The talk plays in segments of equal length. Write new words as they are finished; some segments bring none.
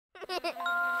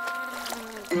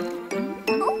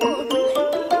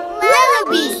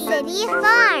Lellobee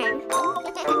Farm.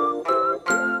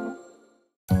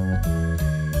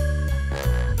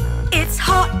 It's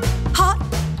hot, hot,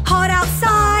 hot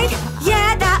outside.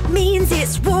 Yeah, that means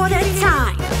it's water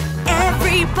time.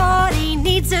 Everybody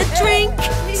needs a drink.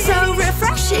 So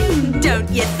refreshing, don't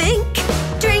you think?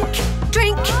 Drink,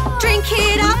 drink, drink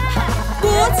it up.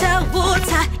 Water,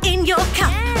 water in your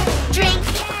cup. Drink,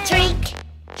 drink,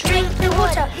 drink the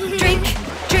water. Drink,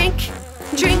 drink,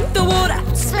 drink the water.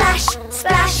 Splash,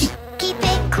 splash, keep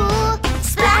it cool.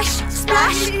 Splash,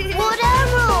 splash, water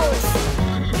rules.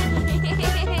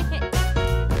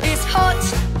 It's hot,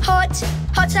 hot,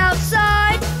 hot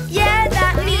outside. Yeah,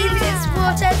 that means it's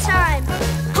water time.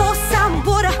 Pour some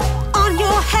water on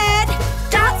your head.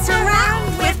 Dance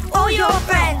around with all your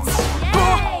friends.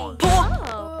 Pour, pour,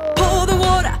 pour the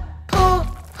water. Pour,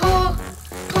 pour,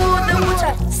 pour the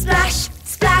water. Splash,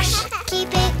 splash, Keep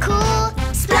it cool.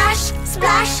 splash,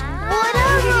 splash.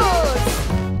 Water rules.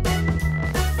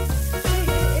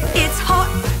 It's hot,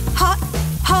 hot,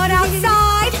 hot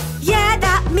outside. Yeah,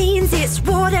 that means it's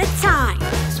water time.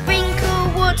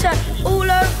 Sprinkle water all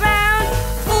around.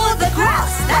 For the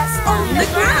grass that's on the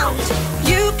ground.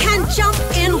 You can jump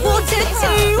in water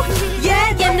too.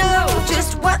 Yeah, you know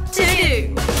just what to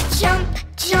do. Jump,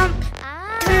 jump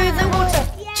through the water.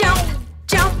 Jump,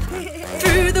 jump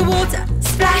through the water.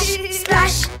 Splash,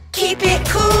 splash, keep it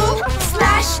cool.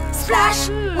 Splash, splash,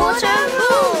 water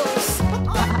rules.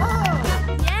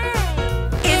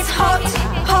 It's hot,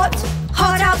 hot,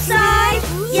 hot outside.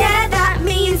 Yeah, that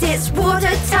means it's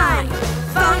water time.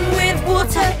 Fun with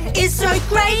water is so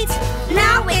great.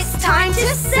 Now it's time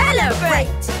to celebrate.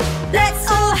 Let's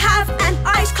all have an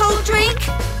ice cold drink.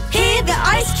 Hear the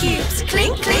ice cubes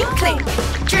clink, clink, clink.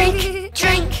 Drink,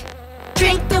 drink,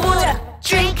 drink the water.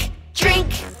 Drink, drink,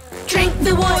 drink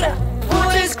the water.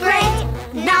 Water's great.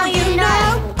 Now you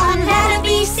know on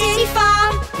Lellobee City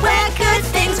Farm where good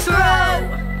things grow.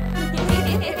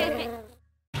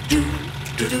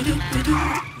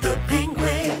 The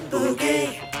penguin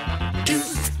boogie.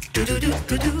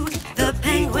 The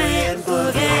penguin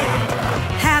boogie.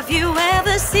 Have you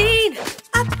ever seen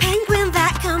a penguin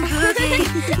that can boogie?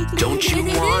 Don't you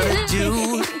wanna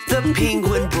do the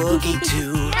penguin boogie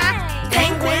too?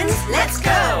 Penguins, let's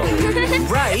go!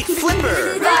 Right,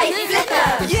 Flipper! Right,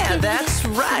 Flipper. Yeah, that's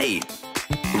right!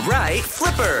 Right,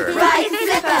 Flipper! Right,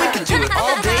 Flipper. We can do it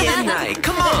all day and night.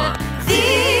 Come on!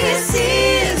 This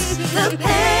is the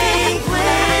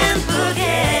penguin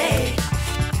boogie.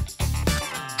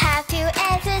 Have you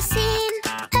ever seen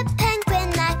a penguin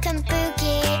that can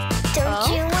boogie? Don't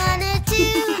you wanna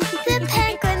do the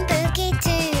penguin boogie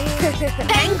too?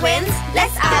 Penguins,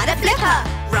 let's add a flipper.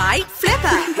 Right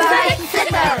flipper. Right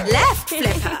flipper. Left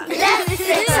flipper. Left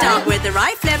flipper. Start with the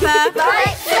right flipper.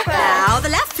 Right flipper. Now the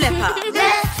left flipper.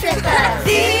 Left flipper.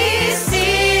 This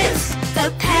is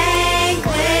the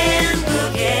penguin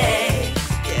boogie.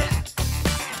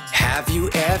 Have you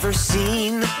ever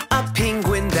seen a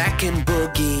penguin that can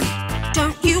boogie?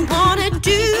 Don't you wanna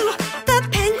do the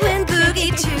penguin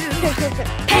boogie too?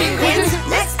 Penguins,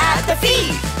 let's add the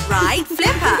feet. Right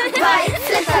flipper. Right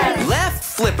flipper. Left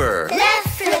flipper! Left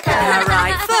flipper.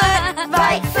 Right foot.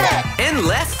 Right foot. And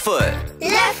left foot!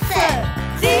 Left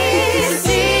foot. This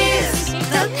is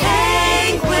the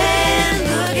penguin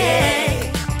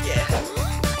boogie.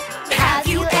 Have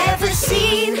you ever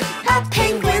seen a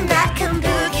penguin that can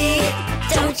boogie?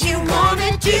 Don't you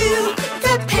wanna do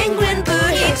the penguin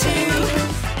boogie too?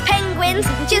 Penguins,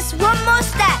 just one more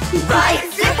step. Right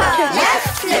flipper,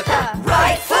 left flipper,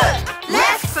 right foot,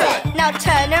 left foot. Now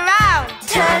turn around.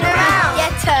 Turn around.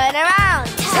 Yeah, turn around.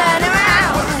 Turn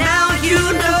around. Now you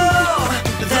know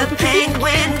the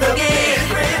penguin boogie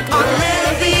on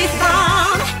Lellobee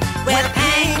Farm, where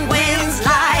penguins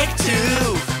like to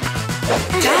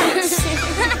dance.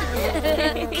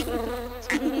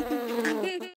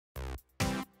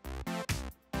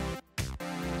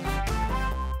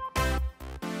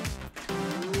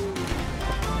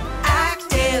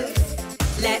 Active,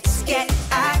 let's get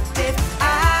active,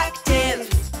 active.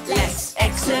 Let's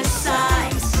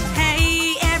exercise.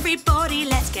 Hey everybody,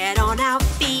 let's get on our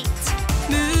feet.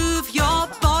 Move your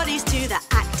bodies to the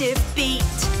active beat.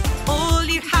 All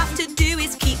you have to do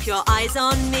is keep your eyes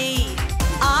on me.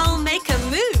 I'll make a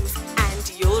move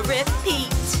and you'll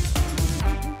repeat.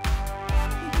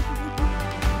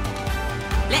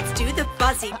 Let's do the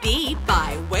buzzy bee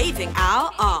by waving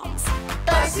our arms.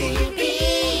 Buzzy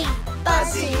bee.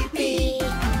 Buzzy bee.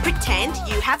 Pretend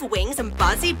you have wings and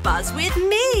buzzy buzz with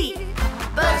me.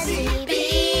 Buzzy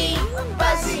bee.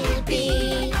 Buzzy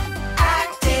bee.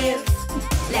 Active,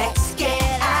 let's get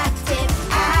active,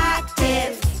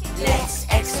 active. Let's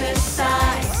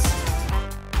exercise.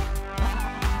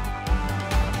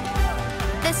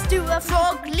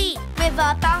 with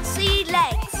our bouncy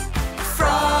legs.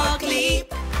 Frog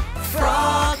leap,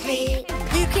 frog leap.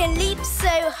 You can leap so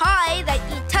high that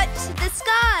you touch the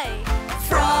sky.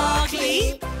 Frog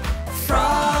leap,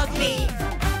 frog leap.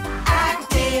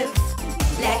 Active,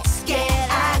 let's get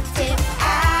active,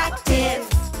 active.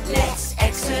 Let's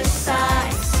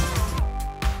exercise.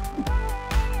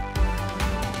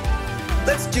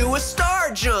 Let's do a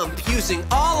star jump using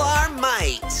all our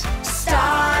might.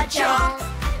 Star jump,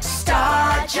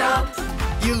 star jump.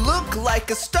 You look like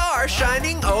a star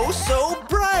shining oh so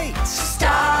bright.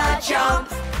 Star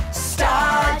jump,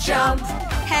 star jump.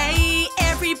 Hey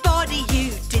everybody,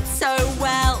 you did so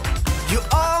well. You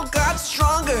all got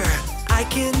stronger, I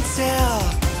can tell.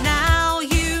 Now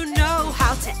you know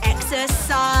how to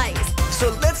exercise.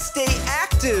 So let's stay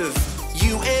active,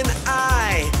 you and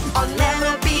I. On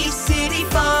Lellobee City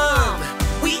Farm,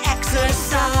 we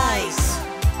exercise.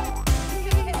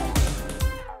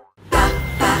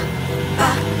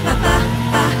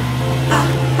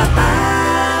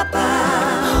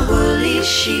 Woolly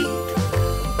sheep.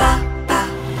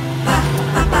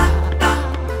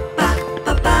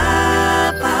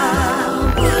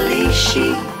 Woolly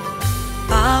sheep.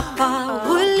 Papa,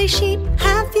 woolly sheep,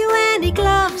 have you any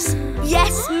gloves?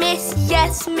 Yes,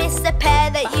 miss, a pair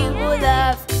that you will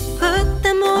love. Put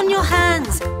them on your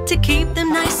hands to keep them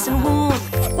nice and warm.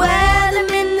 Wear them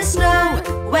in the snow,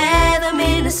 wear them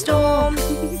in a storm.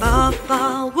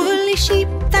 Papa, woolly sheep,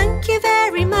 thank you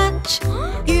very much.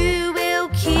 You will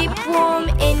keep warm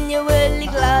in your woolly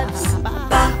gloves.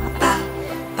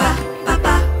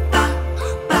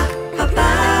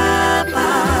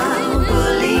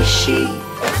 Woolly sheep.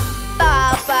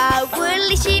 Baba,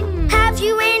 woolly sheep, have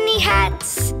you any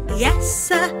hats?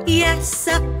 Yes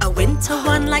sir, a winter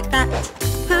one like that.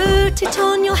 Put it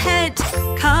on your head,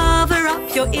 cover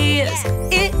up your ears.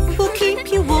 It will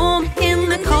keep you warm in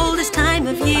the coldest time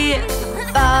of year.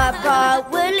 Baba,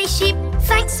 woolly sheep,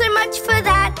 thanks so much for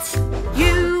that.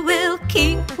 You will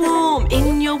keep warm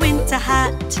in your winter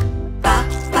hat.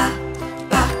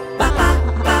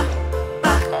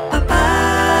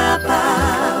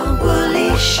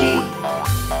 Woolly sheep.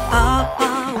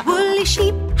 Papa, woolly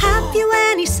sheep, have you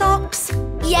any socks?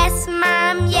 Yes,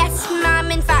 ma'am,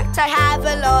 in fact I have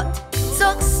a lot.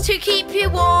 Socks to keep you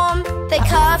warm, they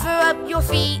cover up your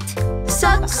feet.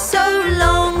 Socks so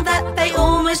long that they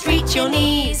almost reach your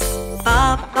knees.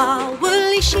 Papa,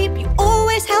 woolly sheep, you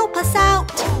always help us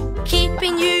out.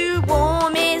 Keeping you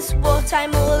warm is what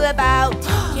I'm all about.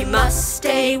 You must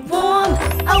stay warm,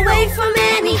 away from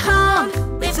any harm,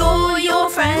 with all your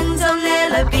friends on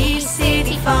Lellobee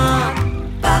City Farm.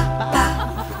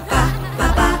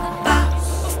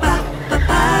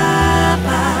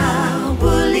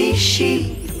 Woolly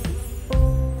sheep.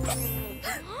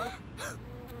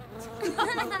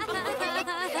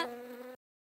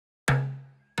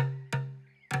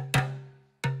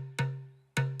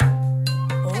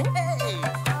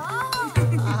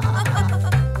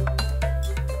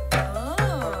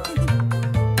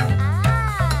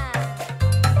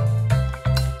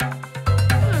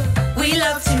 We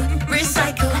love to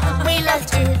recycle. We love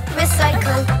to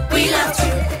recycle. We love to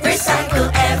recycle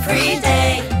every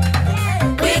day.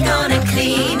 We're gonna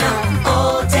clean up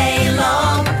all day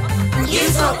long.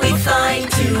 Use what we find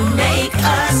to make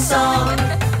a song.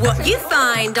 What you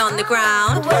find on the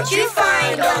ground? What you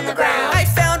find on the ground? I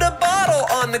found a bottle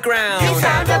on the ground. You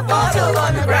found a bottle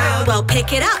on the ground. Well,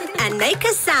 pick it up and make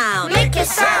a sound. Make a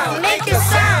sound, make a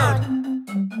sound.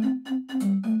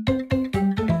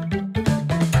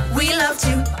 We love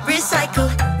to recycle.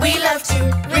 We love to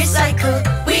recycle.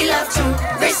 We love to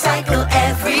recycle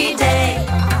every day.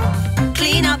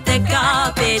 Clean up the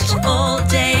garbage all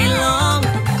day long.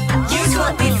 Use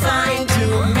what we find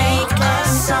to make a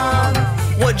song.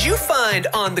 What'd you find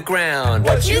on the ground?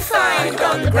 What'd you find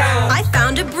on the ground? I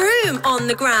found a broom on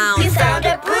the ground. You found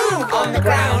a broom on the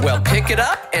ground. Well, pick it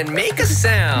up and make a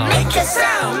sound. Make a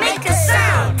sound, make a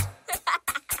sound.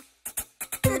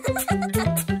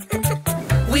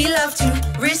 We love to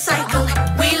recycle.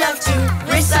 We love to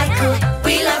recycle.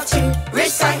 We love to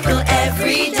recycle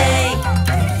every day.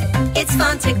 It's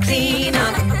fun to clean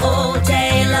up all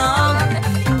day long.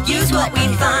 Use what we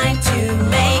find to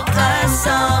make a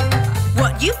song.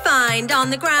 What you find on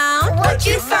the ground? What'd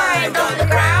you find on the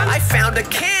ground? I found a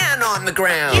can on the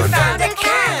ground. You found a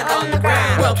can on the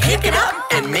ground. Well, pick it up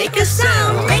and make a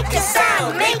sound. Make a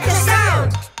sound, make a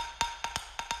sound.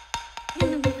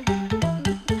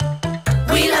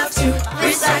 We love to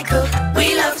recycle.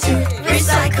 We love to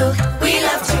recycle. We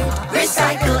love to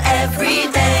recycle every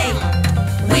day.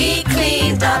 We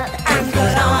cleaned up and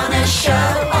put on a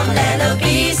show on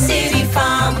Lellobee City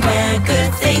Farm, where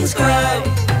good things grow.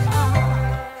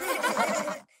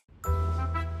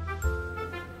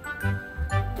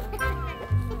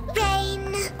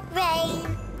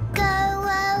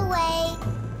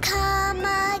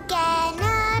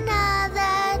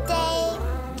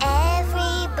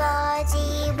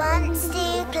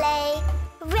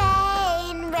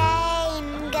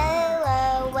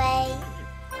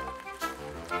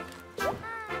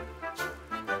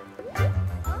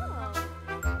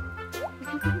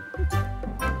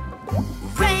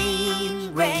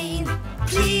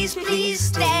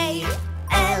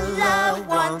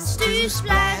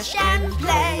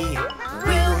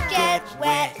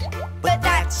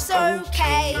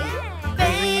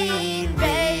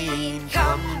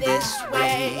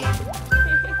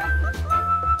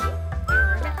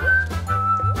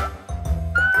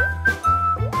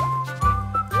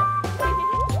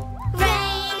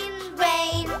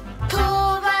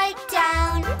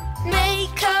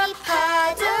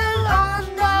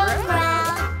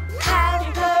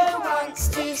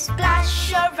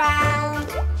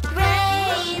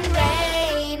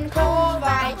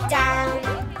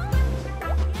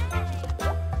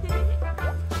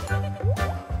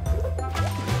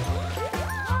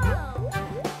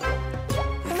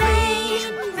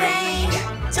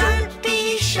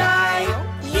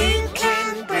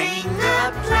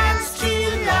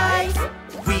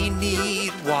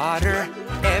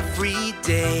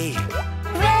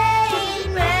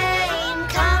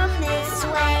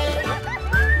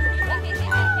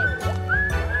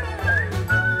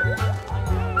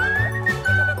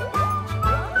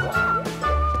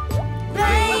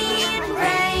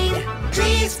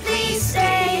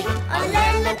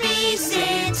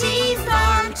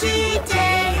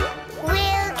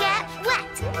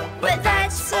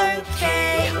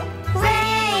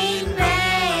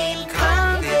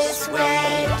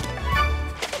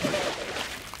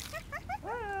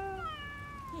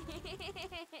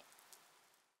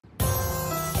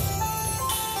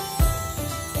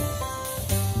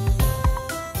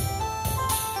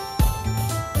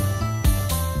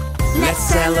 Let's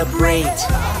celebrate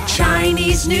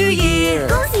Chinese New Year.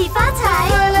 恭喜发财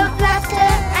Full of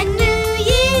laughter and New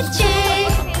Year's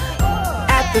cheer.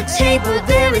 At the table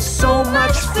there is so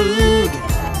much food.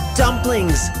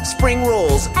 Dumplings, spring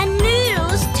rolls, And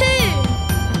noodles too.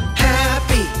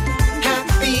 Happy,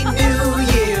 happy New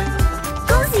Year.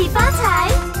 恭喜发财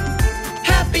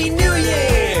Happy New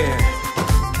Year.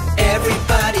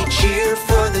 Everybody cheer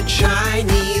for the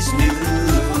Chinese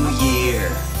New Year.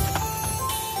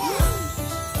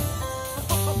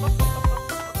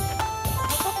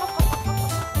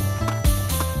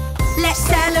 Let's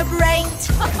celebrate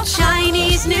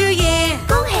Chinese New Year.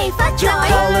 恭喜发 Your 财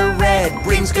color red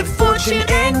brings good fortune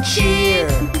and cheer.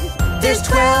 There's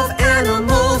 12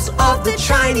 animals of the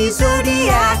Chinese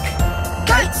zodiac.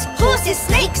 Goats, horses,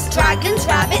 snakes, dragons,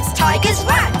 rabbits, tigers,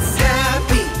 rats.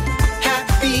 Happy,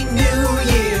 happy New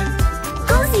Year.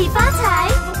 恭喜发财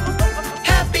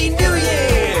Happy New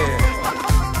Year.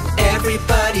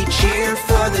 Everybody cheer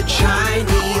for the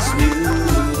Chinese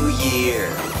New Year.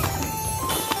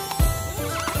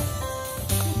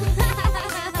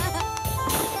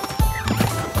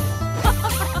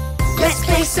 Let's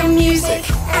play some music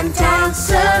and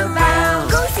dance around.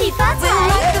 恭喜发 We'll 财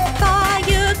light the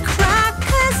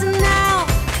firecrackers now.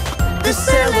 The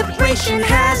celebration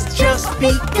has just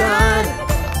begun.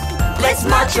 Let's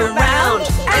march around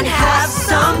and have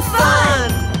some fun.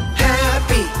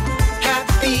 Happy,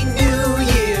 happy New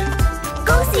Year.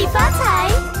 恭喜发财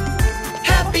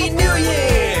Happy New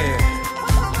Year.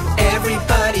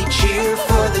 Everybody cheer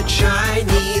for the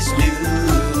Chinese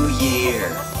New Year.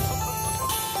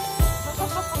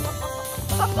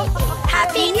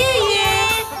 Happy New Year.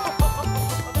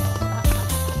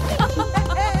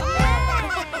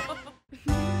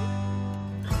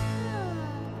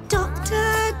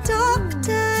 Doctor,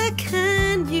 doctor,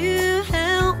 can you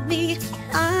help me?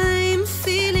 I'm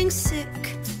feeling sick.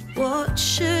 What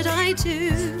should I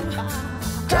do?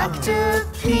 Doctor,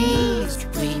 please,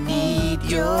 we need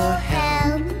your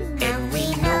help. And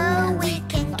we know we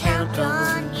can count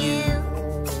on you.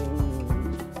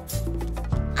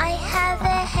 I have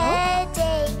a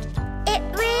headache. It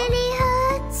really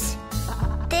hurts.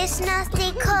 This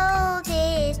nasty cold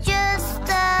is just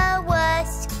the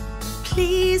worst.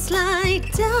 Please lie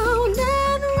down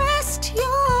and rest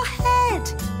your head.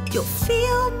 You'll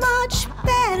feel much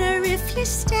better if you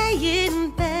stay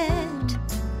in bed.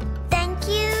 Thank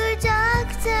you,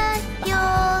 doctor.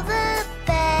 You're the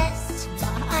best.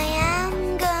 I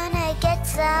am gonna get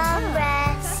some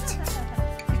rest.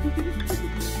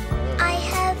 I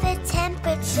have a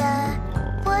temperature.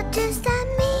 What does that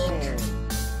mean?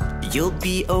 You'll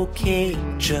be okay,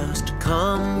 just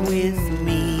come with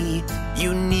me.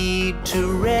 You need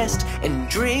to rest and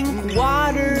drink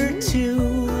water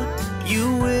too. You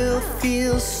will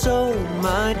feel so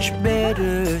much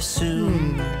better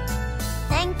soon.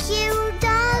 Thank you,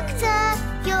 doctor.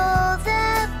 You're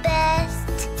the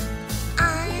best.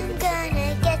 I'm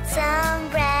gonna get some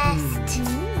rest.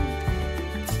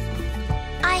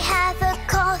 I have a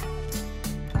cough.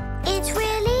 It's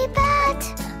really bad.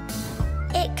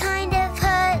 It kind of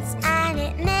hurts and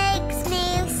it makes me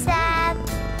sad.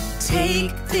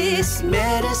 Take this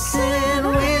medicine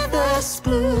with a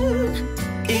spoon.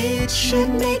 It should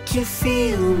make you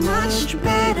feel much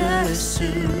better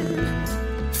soon.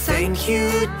 Thank you,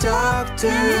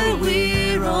 doctor,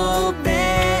 we're all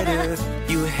better.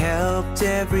 You helped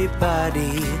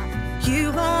everybody.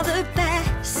 You are the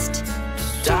best.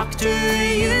 Doctor,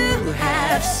 you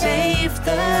have saved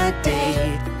the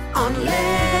day on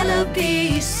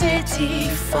Lellobee City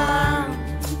Farm.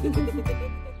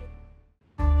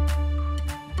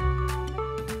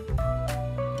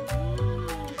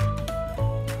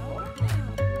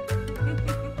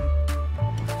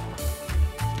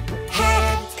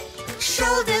 Head,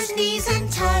 shoulders, knees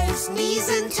and toes, knees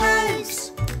and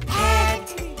toes. Head,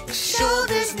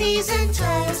 shoulders, knees and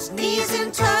toes, knees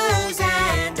and toes,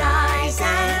 and eyes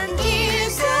and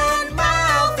ears and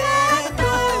mouth and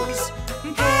nose.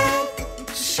 Head,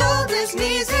 shoulders,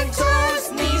 knees and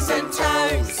toes, knees and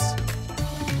toes.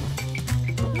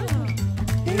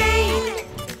 Mane,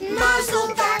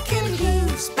 muzzle, back and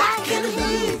hooves, back and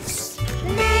hooves.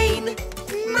 Mane,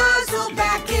 muzzle,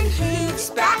 back and hooves,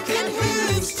 back and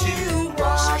hooves. To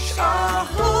wash a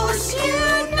horse,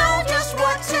 you know just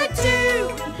what to do.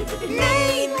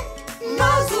 Mane,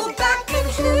 muzzle, back and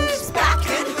hooves, back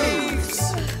and hooves.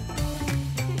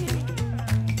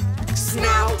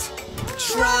 Snout,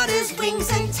 trotters, wings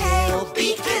and tail,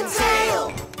 beak and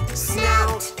tail.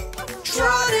 Snout,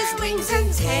 trotters, wings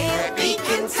and tail, beak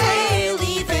and tail.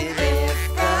 Even if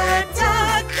the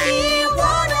ducky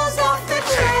waddles off the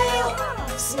trail.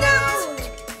 Snout,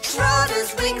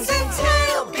 trotters, wings and tail.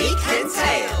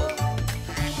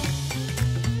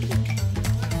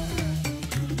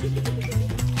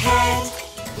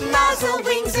 Muzzle,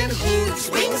 wings and hooves,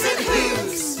 wings and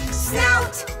hooves.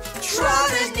 Snout,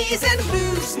 trotters, knees and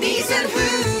hooves, knees and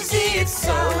hooves. It's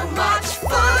so much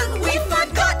fun, we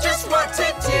forgot just what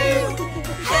to do.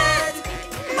 Head,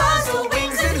 muzzle,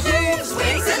 wings and hooves,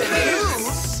 wings and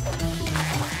hooves.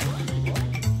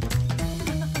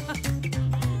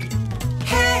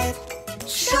 Head,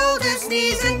 shoulders,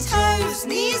 knees and toes,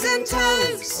 knees and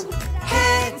toes.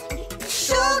 Head,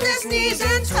 shoulders, knees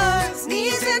and toes,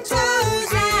 knees and toes.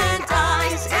 And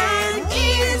eyes and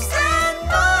ears and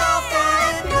mouth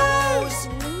and nose.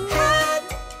 Head,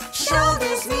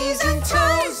 shoulders, knees and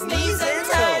toes, knees and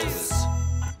toes.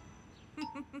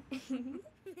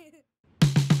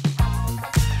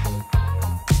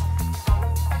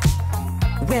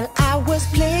 Well, I was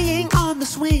playing on the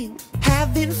swing,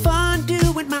 having fun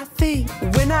doing my thing,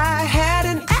 when I had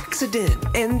an accident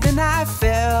and then I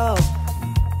fell.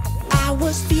 I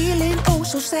was feeling oh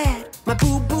so sad, my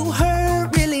boo-boo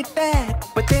hurt really bad,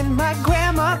 but then my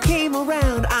grandma came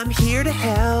around, I'm here to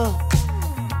help.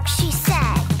 She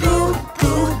said, Boo,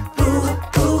 boo, boo,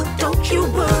 boo, don't you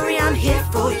worry, I'm here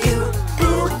for you.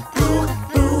 Boo, boo,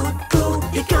 boo, boo,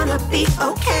 you're gonna be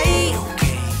okay.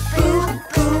 Boo,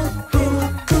 boo, boo,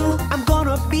 boo, I'm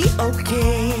gonna be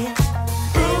okay.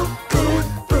 boo, boo,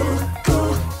 boo,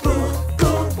 boo, boo,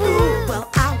 boo, boo. Well,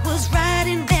 I was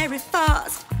riding very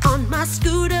fast on my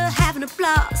scooter, having a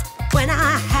blast, when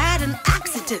I had an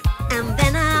accident and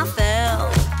then I fell.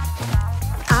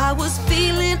 I was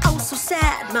feeling oh so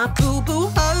sad, my boo-boo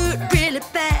hurt really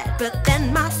bad, but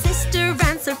then my sister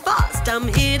ran so fast, I'm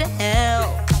here to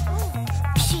help.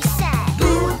 she said,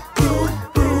 Boo, boo,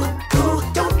 boo, boo,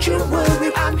 don't you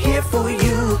worry, I'm here for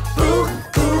you. Boo,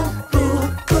 boo, boo,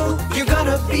 boo, You're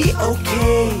gonna be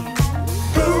okay.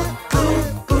 boo, boo,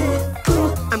 boo,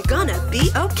 boo, I'm gonna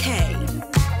be okay.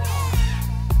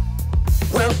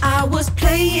 Well, I was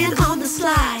playing on the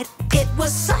slide, it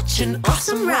was such an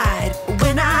awesome ride,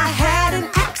 when I had an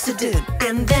accident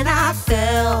and then I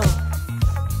fell.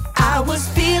 I was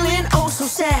feeling oh so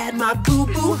sad, my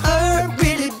boo-boo hurt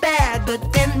really bad,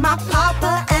 but then my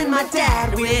papa and my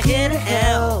dad, we're here to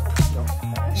help.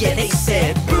 Yeah, they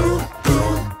said, boo,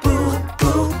 boo, boo,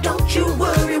 boo, don't you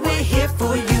worry, we're here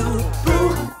for you. Boo,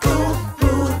 boo,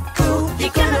 boo, boo,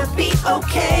 you're gonna be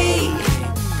okay.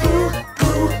 Boo,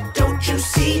 boo, don't you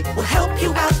see, we'll help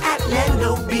you out at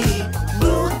Lellobee.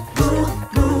 Boo, boo,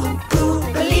 boo,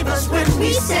 boo, believe us when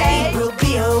we say we'll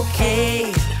be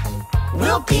okay.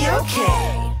 We'll be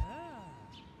okay.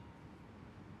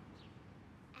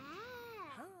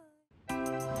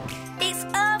 It's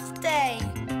Earth Day.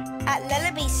 At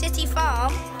Lellobee City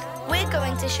Farm, we're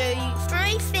going to show you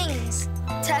 3 things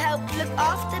to help look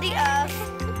after the earth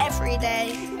every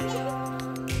day.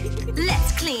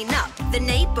 Let's clean up the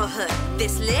neighborhood.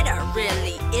 This litter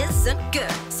really isn't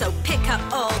good. So pick up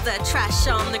all the trash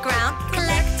on the ground,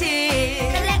 collect it,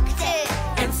 collect it,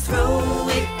 and throw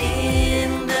it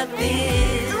in the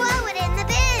bin. throw it in the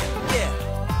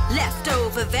bin.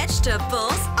 Leftover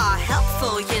vegetables are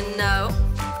helpful, you know.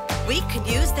 We can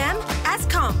use them as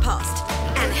compost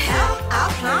and help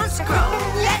our plants grow.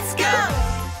 Let's go!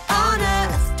 On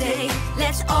Earth Day,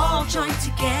 let's all join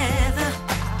together.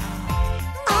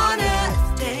 On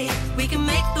Earth Day, we can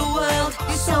make the world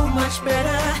so much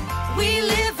better. We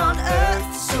live on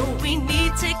Earth, so we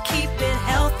need to keep it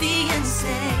healthy and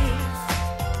safe.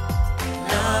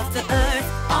 Love the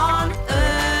Earth on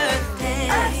Earth Day.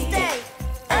 Earth Day,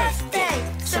 Earth Day.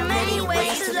 So many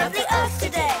ways to love the earth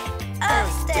today.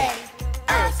 Earth Day,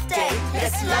 Earth Day.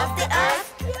 Let's love the earth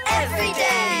every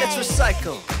day. Let's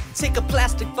recycle. Take a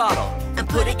plastic bottle. And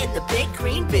put it in the big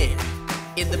green bin.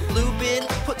 In the blue bin,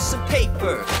 put some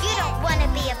paper. You don't want to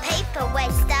be a paper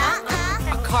waster.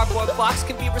 A cardboard box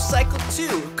can be recycled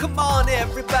too. Come on,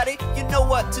 everybody, you know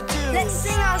what to do. Let's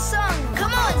sing our song.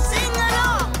 Come on, sing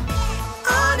along.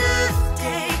 On Earth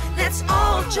Day, let's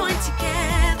all join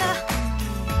together.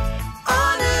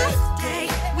 On Earth Day,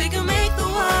 we can make the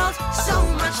world so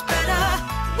much better.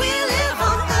 We live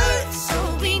on Earth,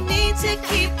 so we need to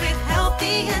keep it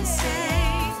healthy and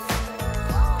safe.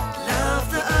 Love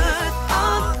the Earth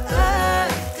on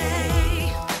Earth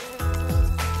Day.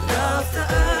 Love the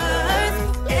Earth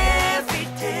every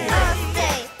day. Earth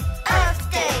Day, Earth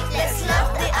Day. Let's love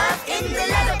the earth in the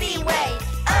Lellobee way.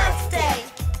 Earth Day,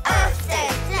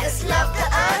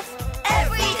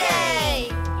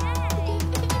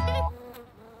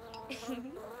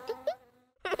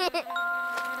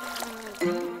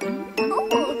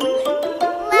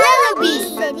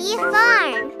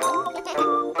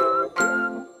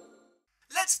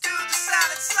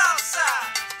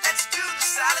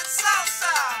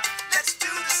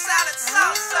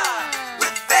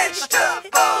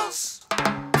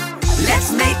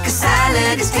 make a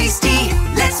salad, it's tasty.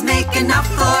 Let's make enough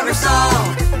for us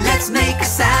all. Let's make a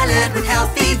salad with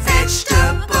healthy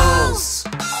vegetables.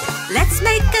 Let's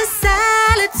make a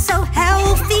salad so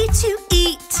healthy to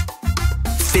eat.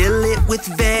 Fill it with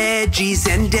veggies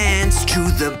and dance to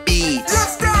the beat.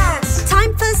 Let's dance!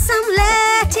 Time for some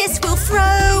lettuce, we'll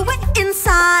throw it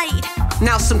inside.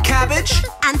 Now some cabbage.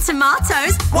 And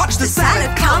tomatoes, Watch the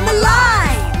salad come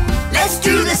alive. Let's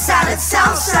do the salad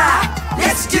salsa.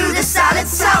 Let's do the salad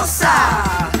salsa.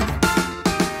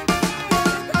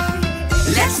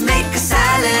 Let's make a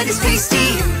salad, it's tasty.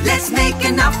 Let's make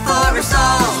enough for us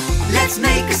all. Let's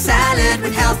make a salad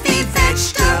with healthy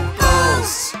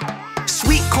vegetables.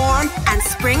 Sweet corn. And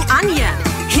spring onion.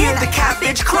 Hear the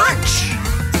cabbage crunch.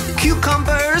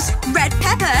 Cucumbers. Red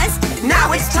peppers.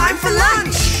 Now it's time for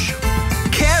lunch.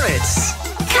 Carrots.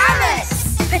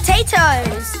 Carrots.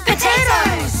 Potatoes.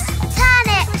 Potatoes.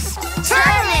 Turnips.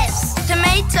 Turnips.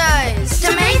 Tomatoes.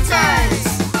 Tomatoes.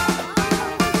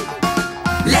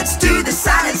 Let's do the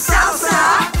salad salsa.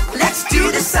 Let's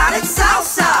do the salad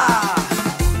salsa.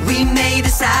 We made a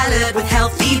salad with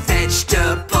healthy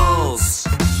vegetables.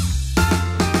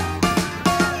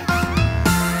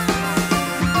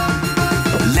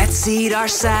 Let's eat our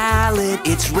salad,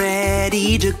 it's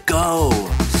ready to go.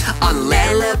 On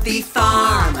Lellobee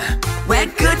Farm, where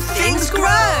good things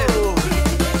grow.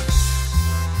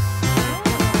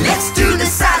 Let's do the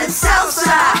salad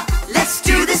salsa. Let's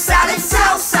do the salad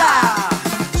salsa.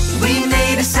 We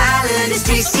made a salad, it's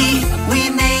tasty. We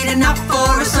made enough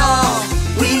for us all.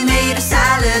 We made a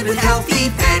salad with healthy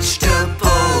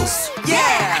vegetables.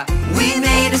 Yeah! We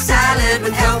made a salad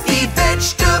with healthy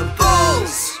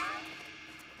vegetables.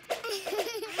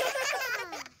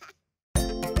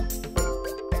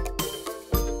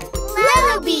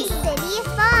 Lellobee City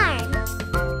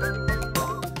Farm.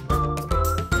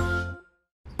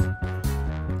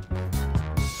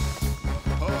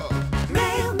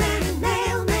 Mailman,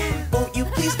 mailman, won't you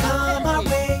please come our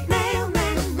way?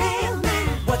 mailman, mailman,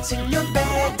 What's in your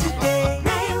bag today?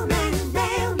 mailman,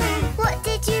 mailman, What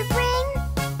did you bring?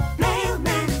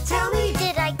 mailman, tell me.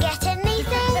 Did I get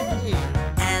anything?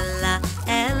 Ella,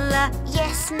 Ella,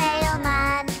 Yes,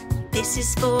 mailman. this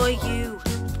is for you.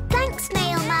 Thanks,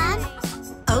 mailman.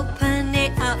 Open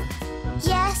it up.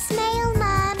 Yes,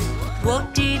 mailman.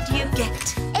 What did you get?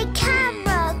 A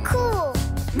camera, cool.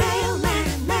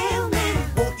 Mailman, mailman,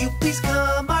 Won't you please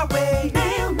come our way?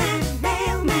 mailman,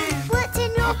 mailman. What's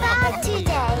in your bag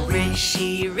today?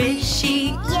 Rishi,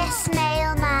 Rishi, Yes,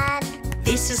 mailman.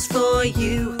 this is for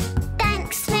you.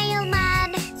 Thanks,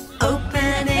 mailman.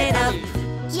 Open it up.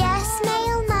 Yes,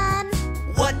 mailman.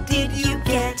 What did you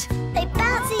get? A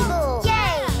bouncy ball.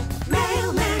 Yay!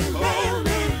 Mailman,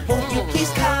 mailman, Won't you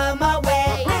please come our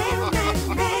way? mailman,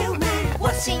 mailman.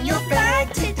 What's in your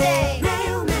bag today?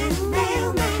 Mailman,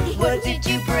 mailman, What did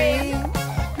you bring?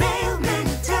 mailman,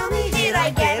 tell me. Did I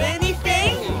get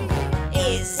anything?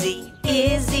 Izzy,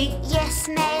 Izzy, Yes,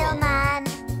 mailman.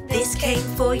 this came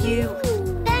for you.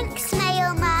 Thanks,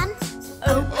 mailman.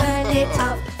 Open it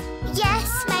up. Yes,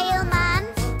 mailman.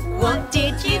 What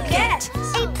did you get?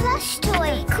 A plush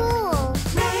toy, cool.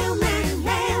 Mailman,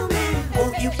 mailman,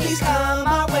 Won't you please come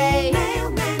our way?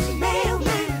 mailman,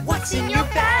 mailman. What's in your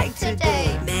bag today?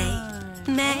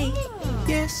 May,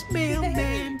 Yes,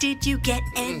 mailman. did you get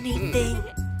anything?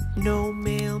 No,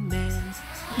 mailman.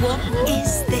 What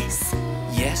is this?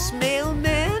 Yes,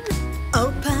 mailman.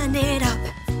 Open it up.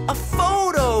 A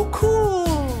photo, cool.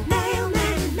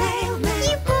 Mailman, mailman,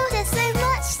 You brought us so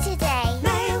much today.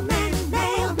 mailman,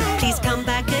 mailman. Please come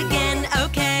back again,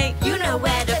 okay? You know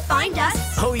where to find us.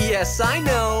 Oh, yes, I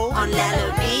know. On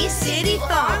Lellobee City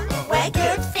Farm, where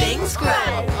good things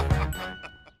grow.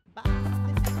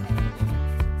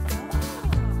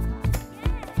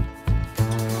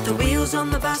 The wheels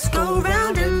on the bus go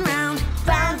round and round,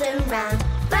 Round and round,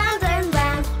 round and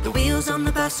round. the wheels on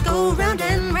the bus go round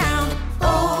and round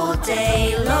all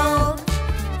day long.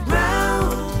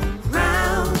 Round,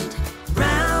 round,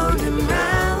 round and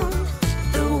round,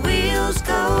 the wheels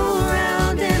go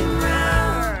round and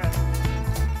round.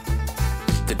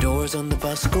 The doors on the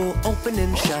bus go open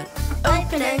and shut.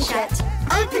 Open and shut,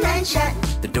 open and shut.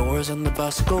 The doors on the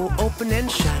bus go open and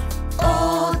shut.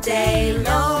 All day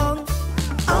long.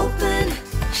 Open,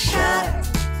 shut,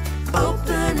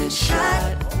 open and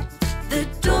shut. The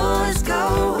doors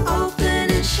go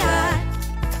open and shut.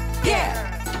 Yeah!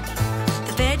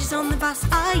 The veggies on the bus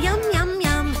are yum, yum,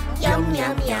 yum. Yum,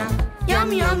 yum, yum.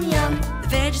 Yum, yum, yum. The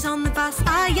veggies on the bus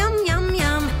are yum, yum,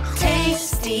 yum.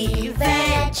 Tasty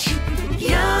veg.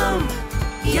 Yum,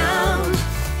 yum,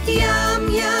 yum,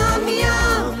 yum,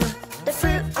 yum. The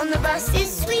fruit on the bus is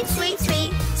sweet, sweet,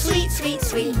 sweet. Sweet, sweet,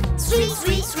 sweet. sweet,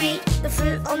 sweet, sweet. The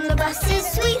fruit on the bus is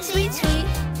sweet, sweet, sweet.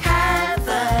 Have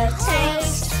a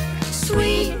taste.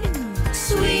 Sweet,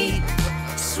 sweet,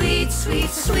 sweet, sweet,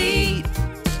 sweet.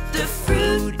 The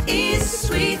fruit is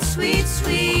sweet, sweet,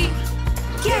 sweet.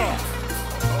 Yeah!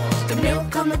 The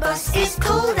milk on the bus is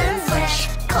cold and fresh,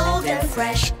 cold and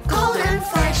fresh, cold and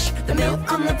fresh. The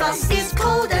milk on the bus is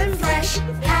cold and fresh.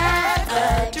 Have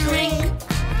a drink.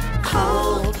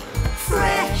 Cold,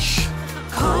 fresh,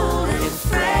 cold and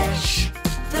fresh.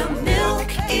 The milk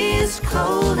is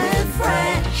cold and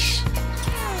fresh.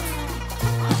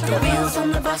 The wheels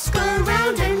on the bus go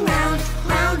round and round,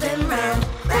 round and round,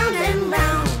 round and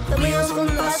round. The wheels on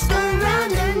the bus go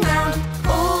round and round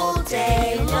all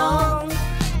day long.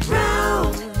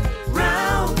 Round,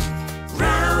 round,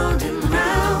 round and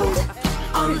round.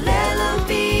 On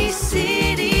Lellobee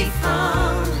City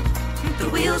Farm, the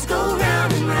wheels go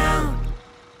round and round.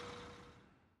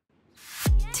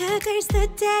 Today's the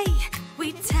day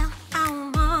we tell our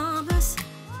mamas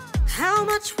how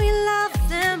much we love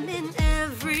them in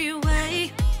every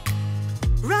way.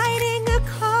 Writing a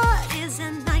card is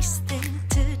a nice thing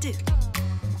to do,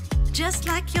 just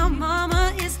like your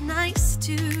mama is nice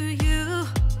to you.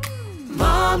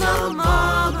 Mama,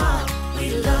 mama, we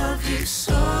love you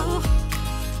so.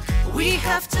 We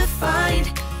have to find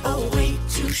a way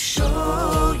to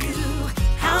show you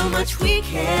how much we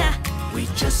care. We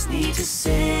just need to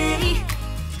say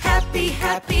happy,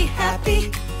 happy,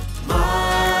 happy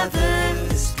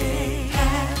Mother's Day.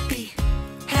 Happy,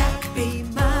 happy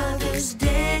Mother's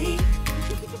Day.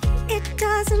 It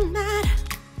doesn't matter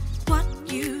what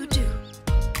you do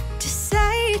to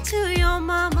say to your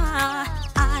mama,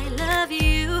 I love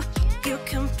you. You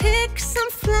can pick some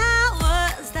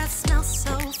flowers that smell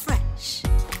so fresh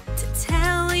to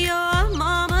tell your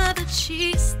mama that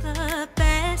she's the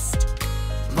best.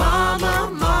 Mama,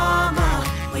 mama,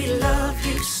 we love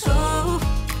you so.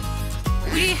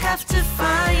 We have to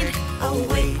find a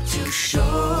way to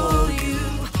show you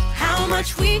how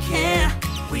much we care.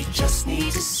 We just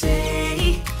need to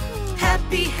say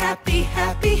happy, happy,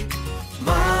 happy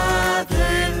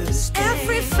Mother's Day.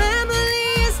 Every family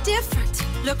is different.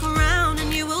 Look around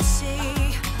and you will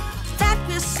see that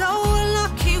we're so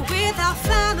lucky with our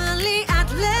family at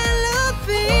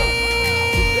Lellobee.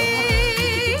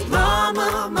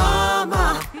 Mama,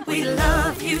 mama, we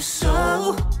love you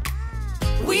so.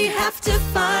 We have to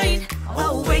find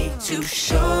a way to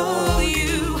show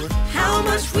you how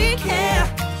much we care.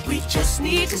 We just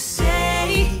need to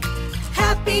say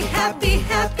happy, happy,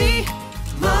 happy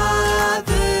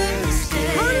Mother's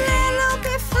Day. On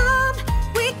Lellobee Farm,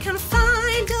 we can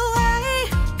find a way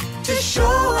to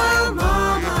show our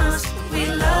mamas we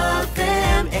love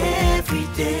them every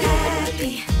day.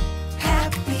 Happy,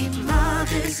 happy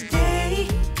Mother's Day.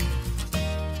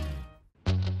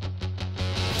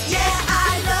 Yeah,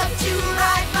 I love to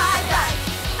ride my bike.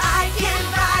 I can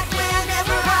ride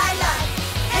whenever I like.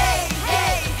 Hey,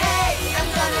 hey, hey, I'm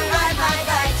gonna ride my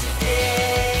bike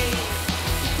today.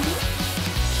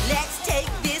 Let's take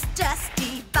this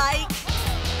dusty bike,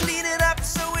 Clean it up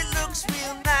so it looks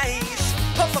real nice.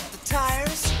 Pump up the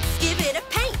tires. give it a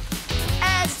paint.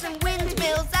 Add some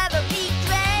windmills, that'll be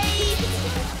great.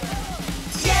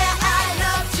 Yeah, I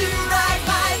love to ride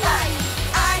my bike.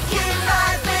 I can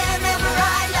ride whenever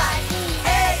I like.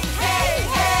 Hey, hey,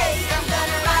 hey, I'm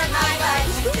gonna ride my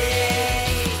bike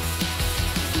today.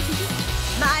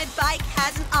 My bike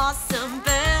has an awesome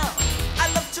bell. I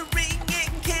love to ring it,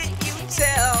 can't you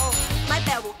tell? My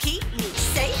bell will keep me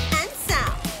safe and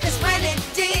sound. 'Cause when it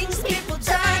dings, people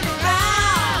turn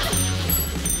around.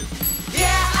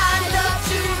 Yeah, I love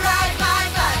to ride my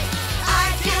bike. I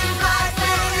can ride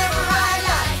whenever I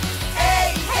like. Hey,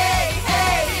 hey,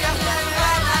 hey, I'm gonna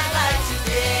ride my bike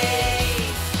today.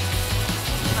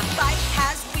 My bike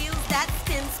has wheels that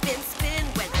spin, spin, spin.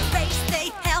 When I race, they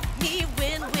help me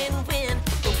win, win, win.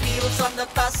 The wheels on the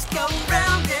bus go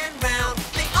round and round.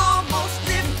 They almost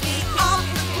lift me off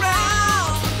the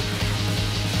ground.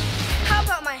 How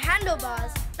about my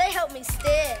handlebars? They help me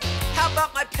steer. How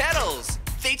about my pedals?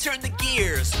 They turn the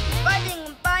gears. Riding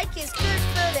a bike is good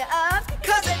for the earth.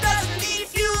 'Cause it doesn't need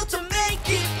fuel to make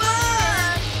it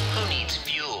burn. Who needs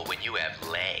fuel when you have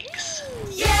legs?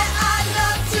 Yeah, I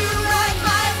love to ride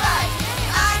my bike.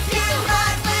 I can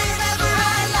ride whenever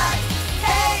I like.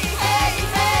 Hey, hey,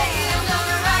 hey, I'm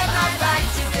gonna ride my bike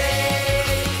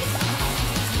today.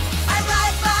 I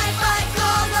ride my bike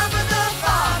all over the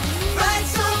farm. Ride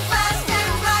so fast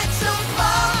and ride so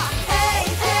far. Hey,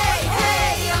 hey,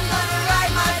 hey, I'm gonna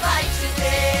ride my bike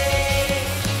today.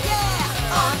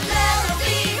 Yeah, on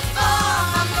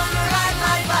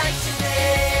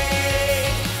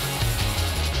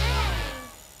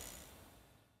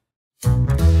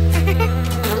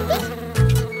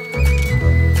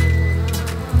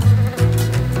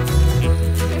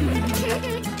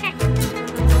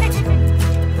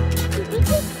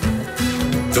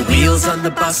wheels on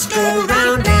the bus go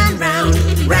round and round,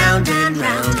 round and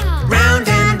round, round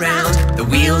and round. The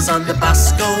wheels on the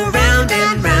bus go round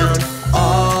and round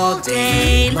all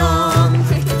day long.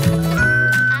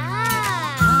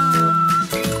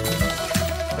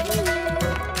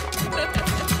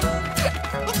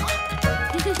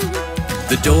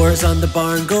 The doors on the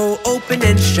barn go open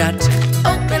and shut,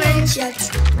 Open and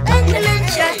shut, open and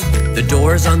shut. the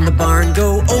doors on the barn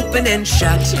go open and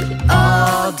shut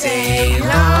all day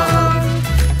long.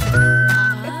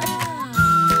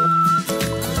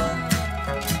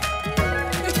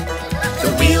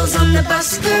 The wheels on the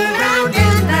bus go round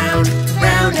and round,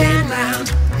 round and round,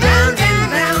 round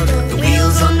and round. The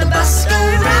wheels on the bus go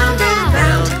round and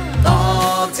round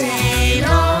all day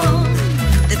long.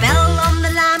 The bell on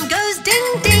the lamb goes ding,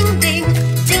 ding, ding,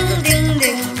 ding, ding,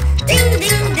 ding, ding,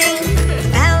 ding, ding. The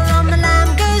bell on the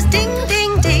lamb goes ding,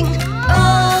 ding, ding,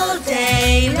 all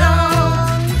day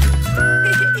long.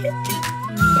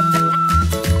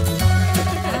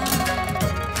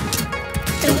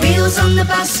 The wheels on the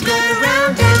bus go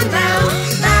round and round,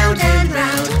 round and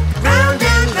round, round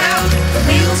and round. The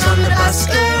wheels on the bus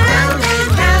go round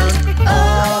and round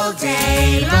all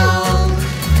day long.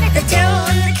 The tail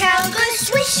on the cow goes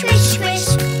swish, swish, swish,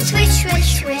 swish, swish,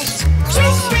 swish,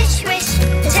 swish, swish, swish.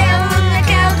 The tail on the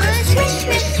cow goes swish,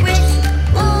 swish, swish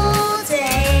all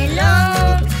day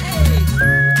long.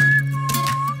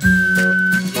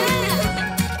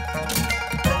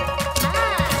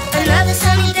 Another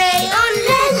sunny day on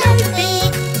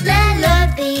Lellobee,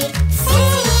 Lellobee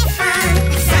City Farm.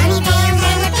 A sunny day on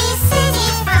Lellobee City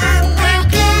Farm, where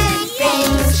good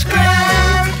things grow,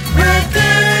 where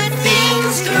good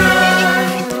things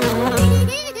grow.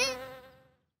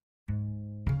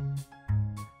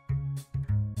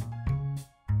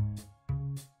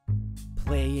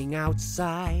 Playing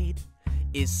outside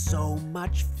is so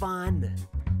much fun.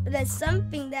 But there's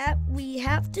something that we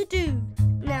have to do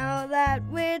now that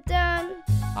we're done.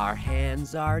 Our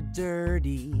hands are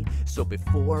dirty, so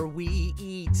before we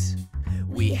eat,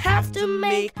 we have to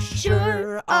make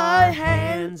sure our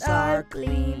hands are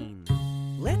clean.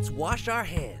 Let's wash our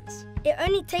hands. It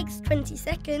only takes 20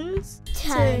 seconds.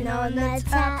 Turn on the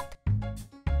tap.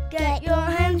 Get your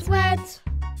hands wet.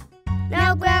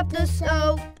 Now grab the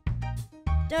soap.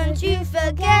 Don't you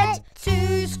forget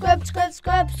to scrub, scrub,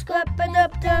 scrub, scrub it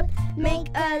up, up. Make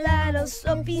a lot of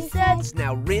soapy sets.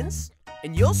 Now rinse,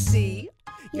 and you'll see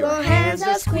Your hands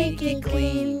are squeaky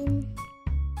clean.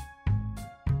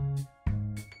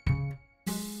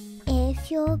 If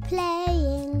you're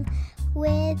playing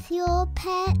with your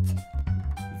pet,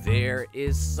 there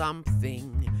is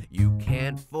something you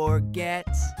can't forget.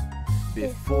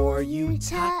 Before you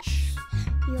touch,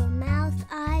 your mouth,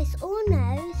 eyes, or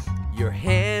nose, your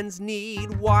hands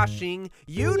need washing.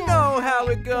 You know how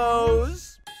it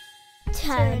goes.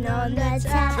 turn on the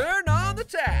tap. Turn on the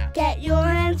tap. Get your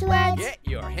hands wet. Get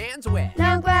your hands wet.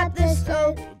 Now grab the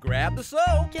soap. Grab the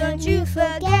soap. Don't you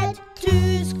forget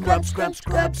to scrub, scrub,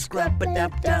 scrub, scrub it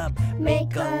up, up.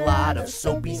 Make a lot of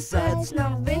soapy suds.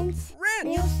 Now rinse.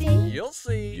 Rinse. You'll see. You'll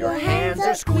see. Your hands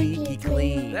are squeaky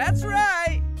clean. That's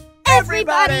right.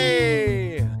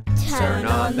 Everybody! Turn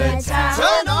on the tap.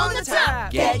 Turn on the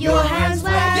tap. Get your hands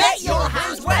wet. Get your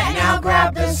hands wet. Now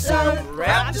grab the soap.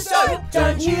 Grab the soap.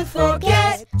 Don't you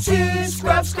forget to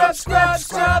scrub, scrub, scrub,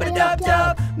 scrub it up,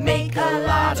 up. Make a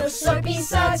lot of soapy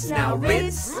suds. Now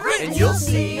rinse, And you'll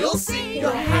see. You'll see.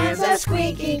 your hands are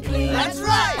squeaky clean. That's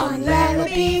right. On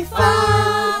Lellobee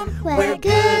Farm, where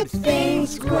good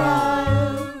things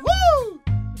grow. Woo!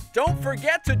 Don't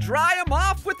forget to dry them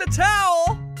off with a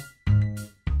towel.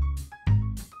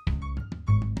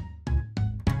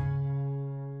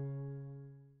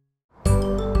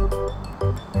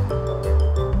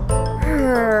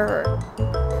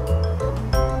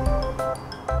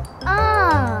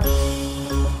 Ah.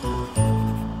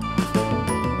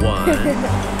 1,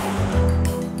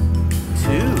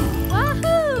 2,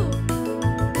 Wahoo!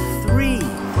 3,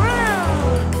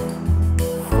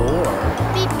 4,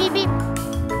 Beep, beep, beep.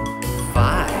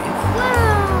 5,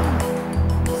 Wow!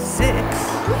 6,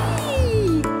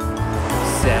 Whee!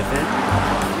 7,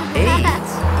 8,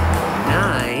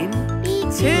 9, Beep,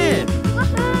 10.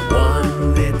 Woohoo!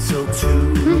 1 little, 2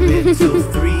 little,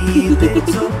 3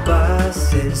 little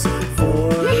buses, 4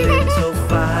 little,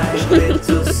 5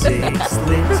 little, 6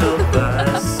 little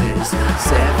buses,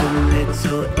 7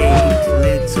 little, 8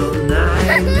 little,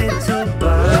 9 little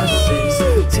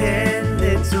buses, 10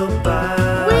 little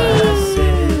buses.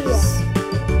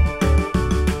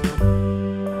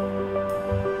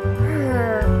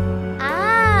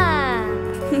 Ah!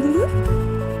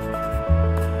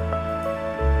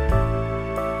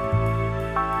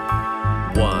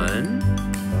 1,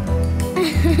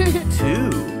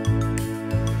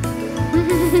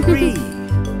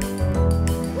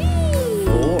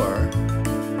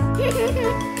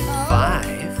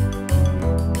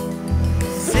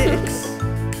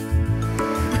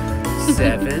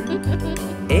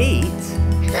 7, 8,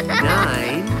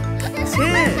 9,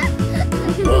 10.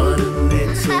 1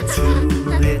 little, 2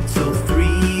 little,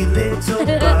 3 little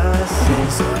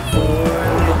buses. 4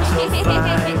 little,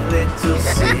 5 little,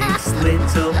 6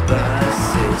 little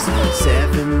buses.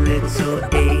 7 little,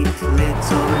 8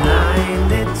 little, 9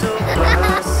 little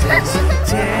buses.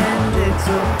 10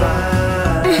 little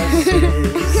buses.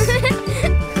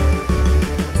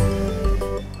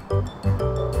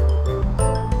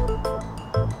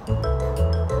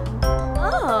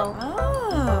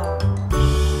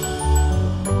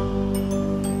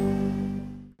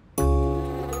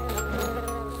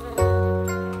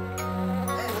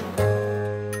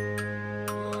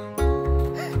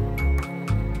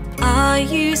 Are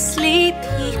you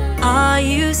sleepy? Are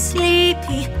you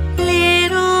sleepy?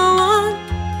 Little one,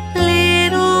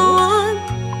 little one.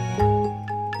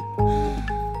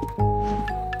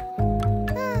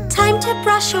 Time to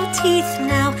brush your teeth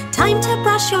now. Time to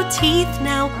brush your teeth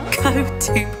now. Go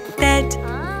to bed.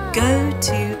 Go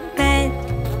to bed.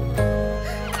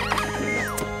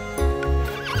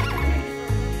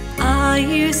 Are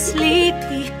you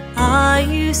sleepy? Are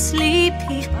you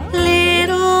sleepy?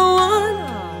 Little one,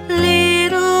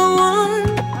 little one.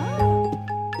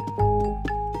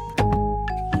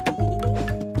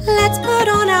 Let's put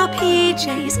on our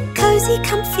PJs, cozy,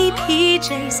 comfy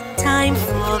PJs. Time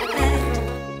for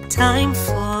bed, time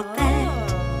for bed.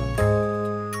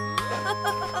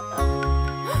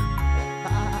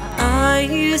 Are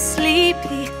you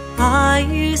sleepy? Are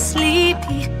you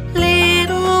sleepy?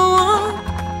 Little one,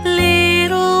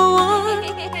 little one.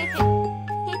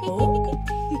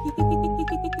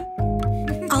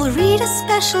 I'll read a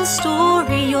special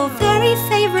story, your very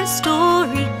favorite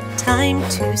story. Time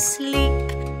to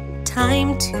sleep,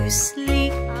 time to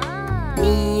sleep.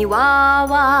 泥娃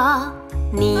娃，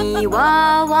泥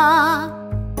娃娃，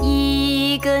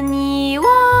一个泥娃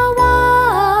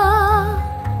娃，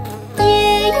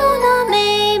也有那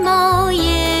眉毛，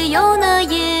也有那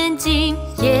眼睛，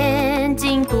眼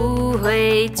睛不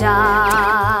会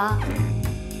眨。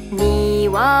泥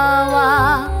娃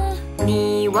娃，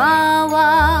泥娃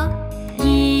娃，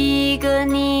一个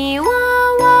泥娃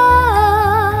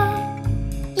娃，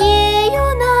也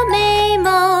有那眉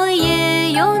毛，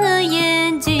也有那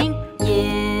眼睛，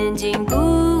眼睛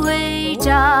不会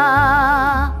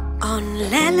眨。On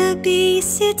Lellobee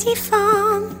City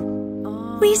Farm,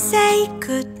 we say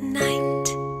good night.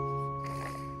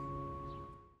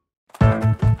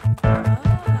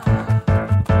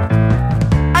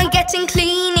 I'm getting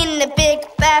clean in the big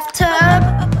bathtub.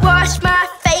 Wash my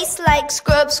face like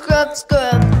scrub, scrub,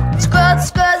 scrub. Scrub,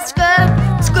 scrub, scrub,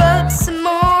 scrub some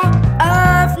more.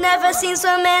 I've never seen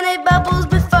so many bubbles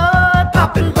before.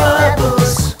 Popping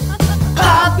bubbles.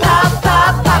 Pop, pop,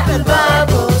 pop, popping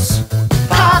bubbles.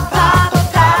 Pop, pop,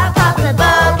 pop, popping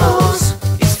bubbles.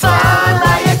 It's fun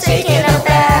while you're taking a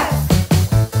bath.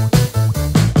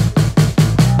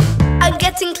 I'm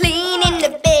getting clean in the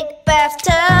big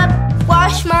bathtub.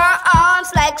 Wash my arms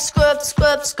like scrub,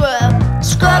 scrub, scrub.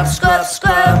 Scrub, scrub,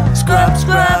 scrub, scrub,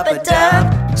 scrub a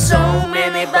dub. So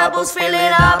many bubbles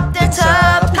filling up the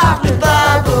tub. Popping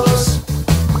bubbles.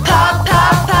 Pop,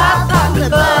 pop, pop, popping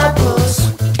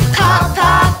bubbles. Pop,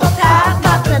 pop, pop,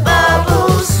 popping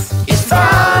bubbles. It's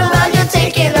fun while you're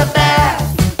taking a bath.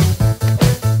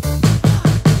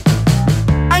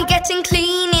 I'm getting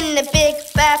clean in the big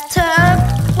bathtub.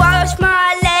 Wash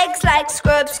my legs like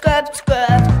scrub, scrub,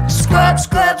 scrub. Scrub,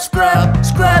 scrub, scrub,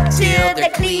 scrub till they're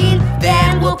clean.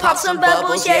 Then we'll pop some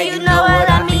bubbles, yeah, you know what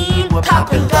I mean. We're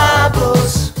popping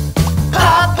bubbles.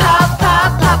 Pop, pop,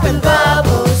 pop, popping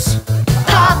bubbles.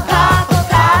 Pop, pop,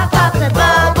 pop, popping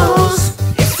bubbles.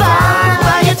 It's fun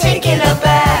while you're taking a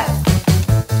bath.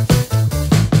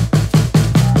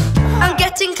 I'm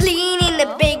getting clean in the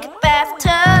big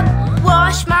bathtub.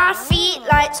 Wash my feet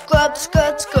like scrub,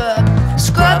 scrub, scrub.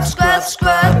 Scrub, scrub,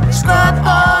 scrub, scrub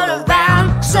all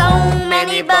around. So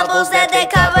many bubbles that they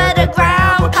cover the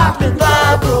ground. We're popping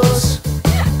bubbles.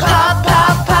 Pop,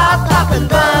 pop, pop, popping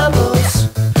bubbles.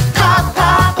 Pop,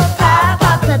 pop, pop,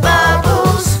 popping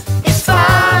bubbles. It's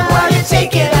fun while you're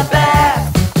taking a bath.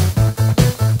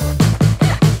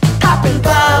 Popping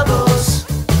bubbles.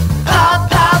 Pop,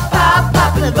 pop, pop,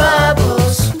 popping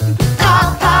bubbles.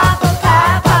 Pop, pop,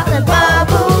 pop, popping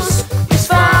bubbles. It's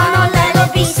fun on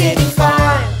Lellobee City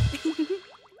Farm.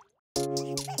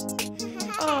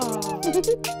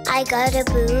 I got a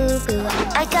boo-boo,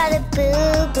 I got a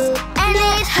boo-boo, and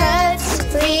it hurts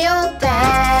real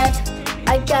bad.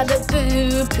 I got a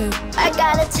boo-boo, I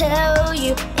gotta tell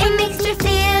you, it makes me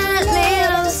feel a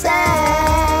little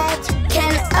sad.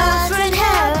 Can a friend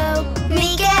help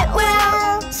me get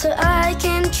well, so I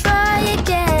can try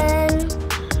again?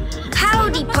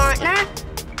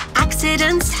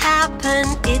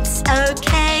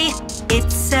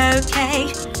 it's okay,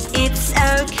 it's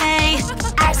okay.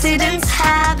 Accidents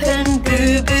happen,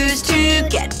 boo-boos too.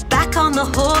 Get back on the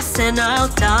horse and I'll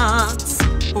dance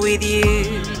with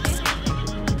you.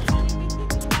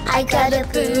 I got a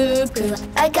boo-boo,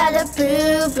 I got a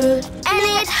boo-boo, and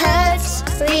it hurts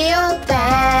real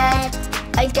bad.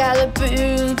 I got a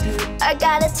boo-boo, I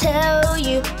gotta tell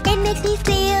you, it makes me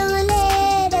feel a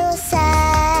little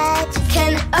sad.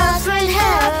 Can Earthman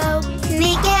help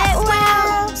me get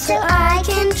well so I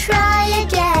can try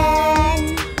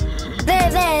again?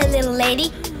 There, little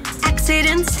lady.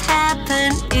 Accidents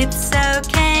happen, it's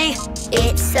okay.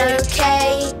 It's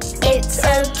okay, it's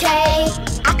okay.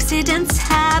 Accidents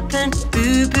happen,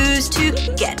 boo-boos too.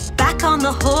 Get back on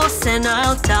the horse and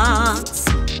I'll dance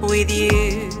with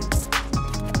you.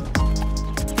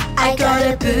 I got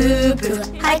a boo-boo,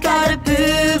 I got a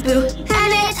boo-boo,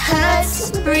 and it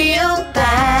hurts real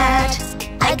bad.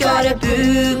 I got a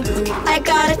boo-boo, I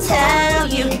gotta tell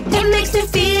you, it makes me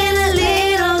feel a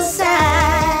little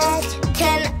sad.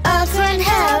 Can Earthman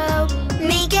help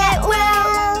me get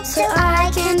well so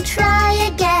I can try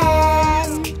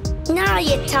again? Now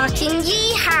you're talking,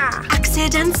 yeehaw!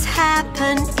 Accidents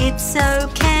happen, it's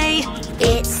okay.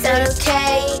 It's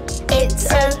okay,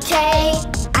 it's okay.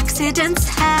 Accidents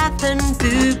happen,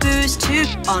 boo-boos too.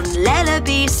 On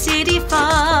Lellobee City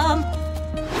Farm,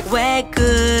 where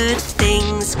good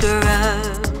things grow.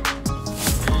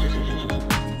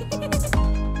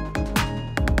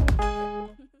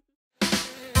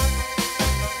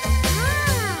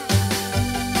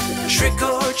 Trick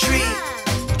or treat,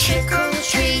 Trick or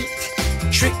treat,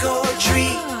 trick or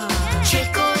treat.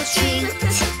 trick or treat.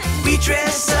 We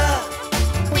dress up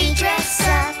We dress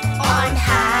up on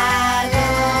Halloween.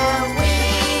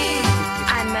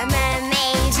 I'm a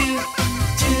mermaid. do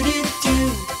do do do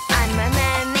I'm a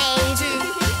mermaid. do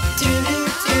do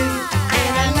do,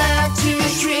 And I love to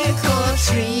trick or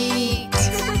treat.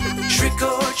 trick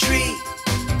or treat.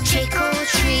 Trick or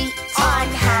treat on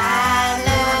Halloween.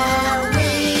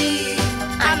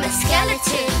 I'm a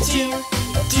skeleton. Do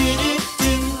do do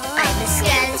do. I'm a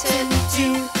skeleton. Do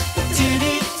do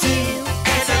do do.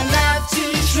 And I love to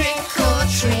trick or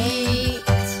treat.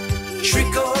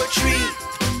 Trick or treat,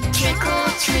 Trick or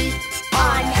treat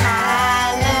on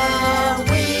Halloween.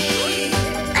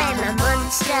 I'm a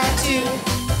monster. Do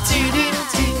do do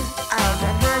do. I'm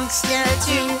a monster.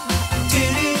 Do do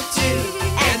do do.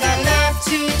 And I love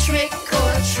to trick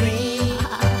or treat.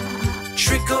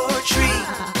 trick or treat.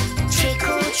 Trick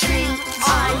or treat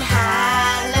on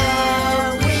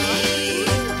Halloween.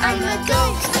 I'm a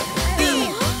ghost. Boo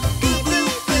boo boo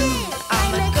boo.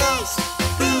 I'm a ghost.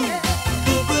 Boo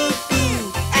boo boo boo.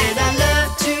 And I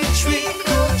love to trick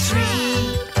or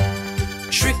treat.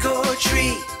 Trick or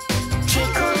treat,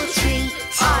 Trick or treat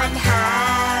on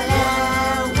Halloween.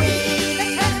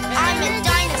 I'm a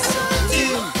dinosaur. Do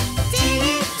do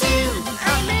do do.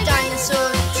 I'm a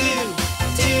dinosaur. Do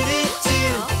do do do.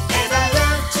 And I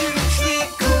love to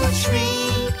trick or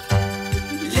treat.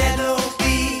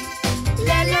 Lellobee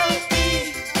Lellobee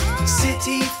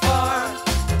City Farm,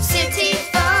 City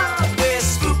Farm, where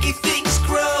spooky things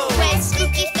grow. where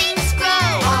spooky things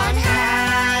grow on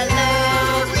Halloween.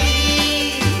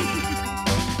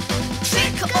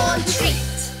 Trick or treat.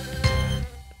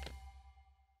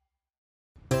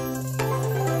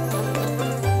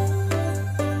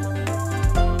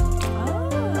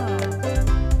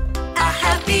 A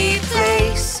happy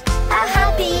place, A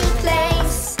happy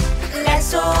place.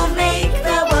 let's all make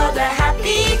the world a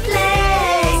happy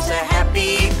place. A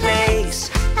happy place,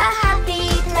 A happy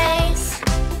place.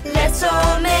 let's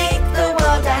all make the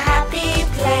world a happy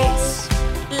place.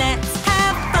 Let's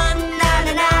have fun, na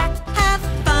na na, have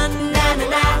fun, na na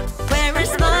na. Wear a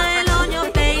smile on your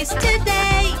face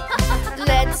today.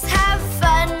 Let's have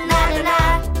fun, na na na.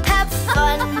 Have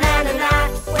fun, na na na.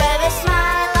 Wear a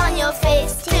smile on your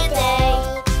face today.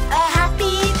 A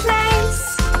happy place.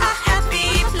 A happy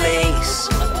place,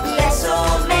 let's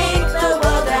all make the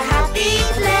world a happy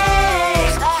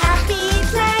place. A happy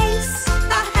place.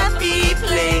 A happy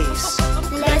place,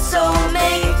 Let's all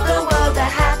make the world a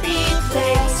happy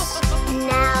place.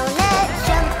 now let's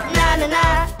jump, Na na na,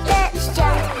 let's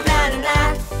jump. na na na,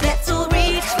 let's all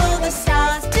reach for the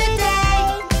stars today.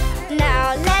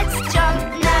 Now let's jump,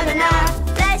 Na na na,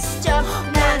 let's jump.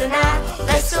 na na na,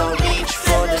 let's all reach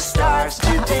for the stars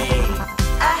today.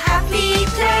 A happy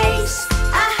place,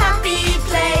 a happy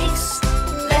place.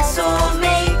 Let's all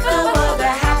make the world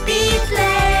a happy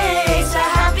place. A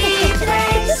happy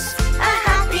place, a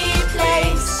happy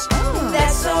place.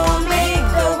 Let's all make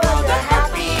the world a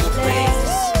happy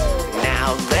place.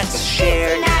 Now let's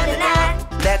share, Na na na,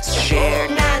 let's share.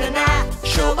 na na na,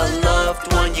 Show a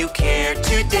loved one you care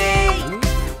today.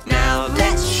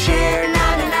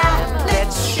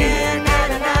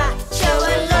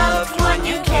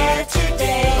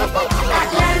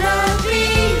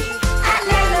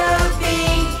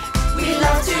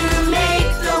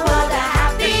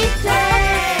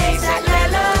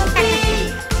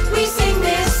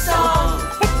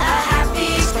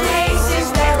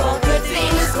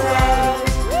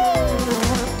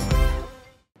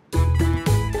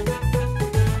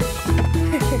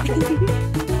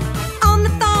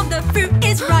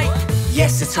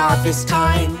 Yes, it's harvest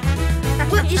time.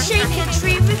 Will you shake a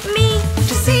tree with me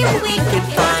to see what we can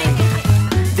find?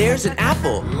 There's an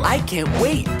apple. I can't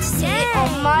wait. See it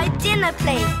on my dinner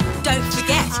plate. Don't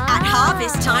forget, at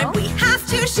harvest time we have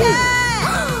to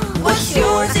share. What's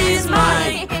yours is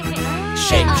mine.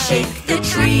 Shake, shake the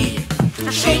tree.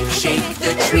 Shake, shake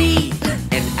the tree.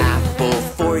 An apple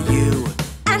for you.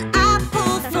 An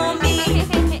apple for me.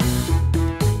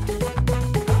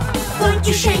 Won't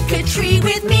you shake a tree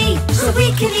with me so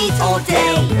we can eat all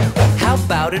day? How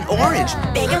about an orange?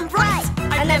 Big and bright,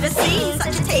 I've never seen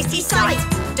such a tasty sight.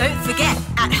 Don't forget,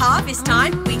 at harvest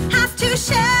time we have to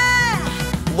share.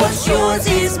 What's yours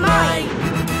is mine.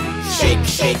 Shake,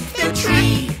 shake the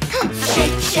tree.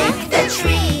 Shake, shake the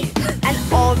tree. An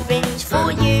orange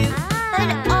for you.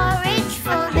 An orange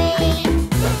for me.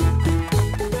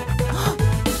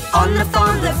 On the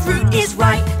farm the fruit is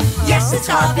ripe. Yes, it's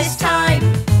harvest time.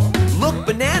 Look,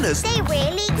 bananas. They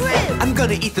really grew. I'm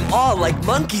gonna eat them all like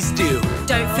monkeys do.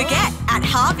 Don't forget, at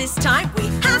harvest time we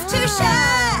have to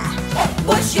share.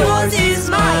 What's yours is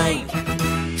mine.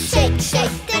 Shake,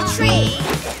 shake the tree.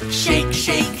 Shake,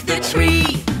 shake the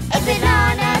tree. A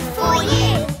banana for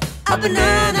you. A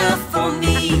banana for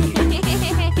me.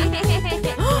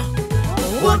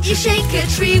 Won't you shake a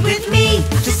tree with me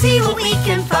to see what we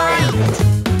can find?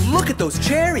 Look at those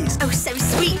cherries. Oh, so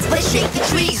sweet. Let's shake the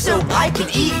tree so I can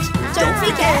eat. Don't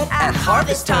forget, at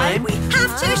harvest time we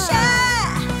Have to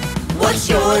share. what's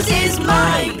yours is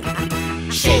mine.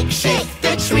 Shake, shake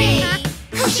the tree.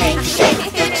 Shake,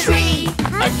 shake the tree.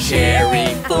 A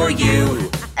cherry for you.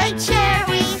 A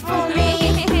cherry for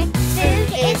me.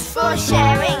 Two is for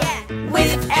sharing.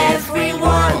 With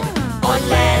everyone on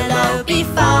Lellobee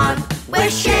Farm, where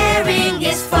sharing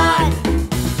is fun.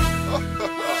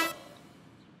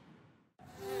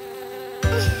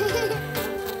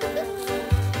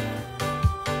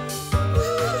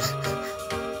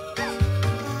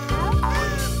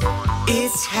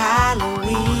 It's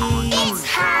Halloween. It's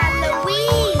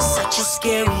Halloween. Such a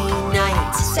scary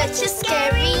night. Such a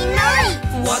scary night.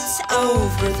 What's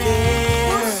over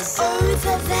there? What's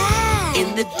over there?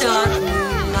 In the dark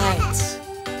moonlight.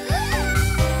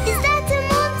 Is that a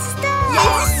monster?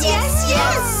 Yes, yes,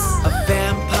 yes. A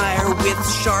vampire with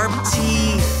sharp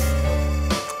teeth.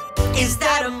 Is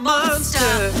that a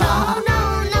monster? No,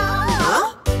 no, no.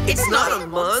 Huh? It's not a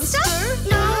monster?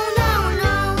 No, no,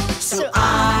 no. So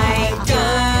I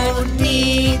don't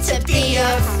need to be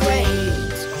afraid.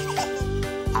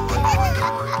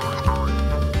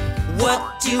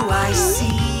 What do I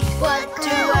see What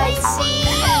do I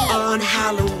see? on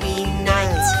Halloween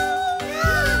night?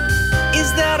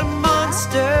 Is that a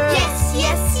monster? Yes,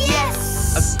 yes, yes.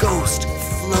 A ghost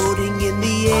floating in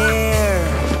the air.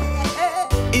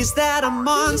 Is that a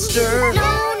monster?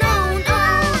 No, no, no.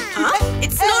 Huh?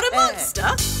 It's not a monster.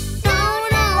 No,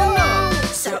 no, no.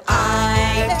 So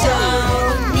I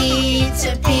don't need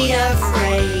to be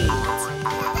afraid.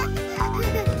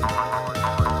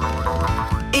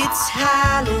 It's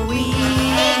Halloween.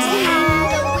 It's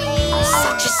Halloween.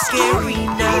 Such a scary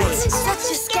night. Such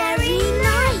a scary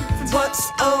night. What's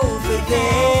over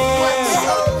there? What's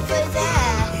over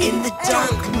there? In the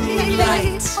dark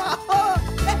moonlight.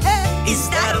 Is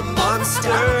that a monster?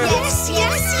 Yes,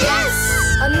 yes, yes.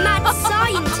 A mad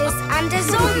scientist and a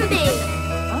zombie.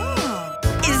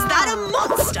 Is that a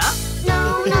monster?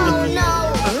 No, no, no.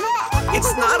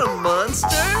 It's not a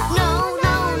monster. No,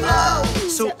 no, no.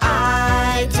 So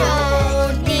I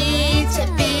don't need to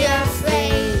be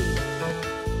afraid.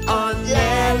 on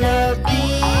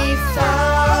Lellobee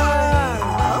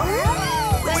Farm,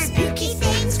 Where spooky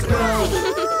things grow.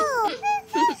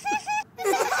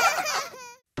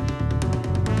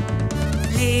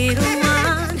 Little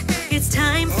one, it's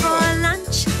time for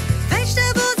lunch.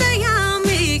 Vegetables are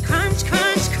yummy, crunch,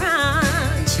 crunch,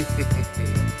 crunch.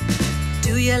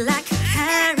 Do you like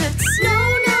carrots? no,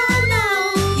 no,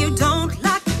 no. You don't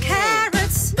like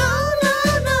carrots? No, no,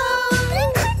 no.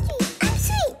 I'm cookie. I'm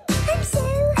sweet. I'm so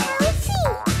healthy.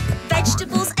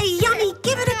 Vegetables are yummy,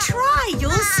 give it a try,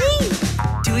 you'll see.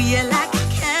 Do you like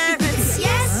carrots?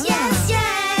 Yes, yes,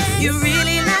 yes. You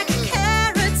really like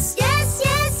carrots? Yes,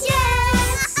 yes,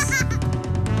 yes.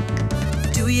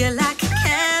 Do you like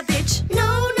cabbage? No,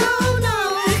 no, no.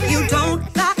 You don't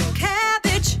like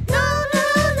cabbage? No, no,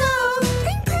 no.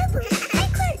 I'm purple. I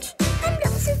crunch. I'm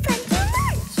lots of fun to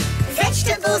munch.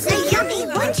 Vegetables are yummy,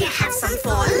 won't you have some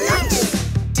for lunch?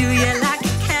 Do you like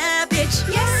cabbage?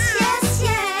 Yes, yes,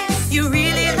 yes. You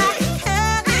really like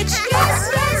cabbage? Yes,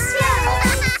 yes,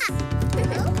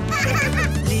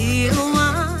 Little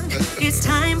one, it's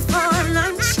time for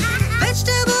lunch.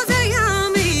 Vegetables are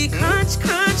yummy, crunch,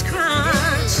 crunch,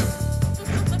 crunch.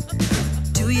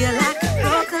 Do you like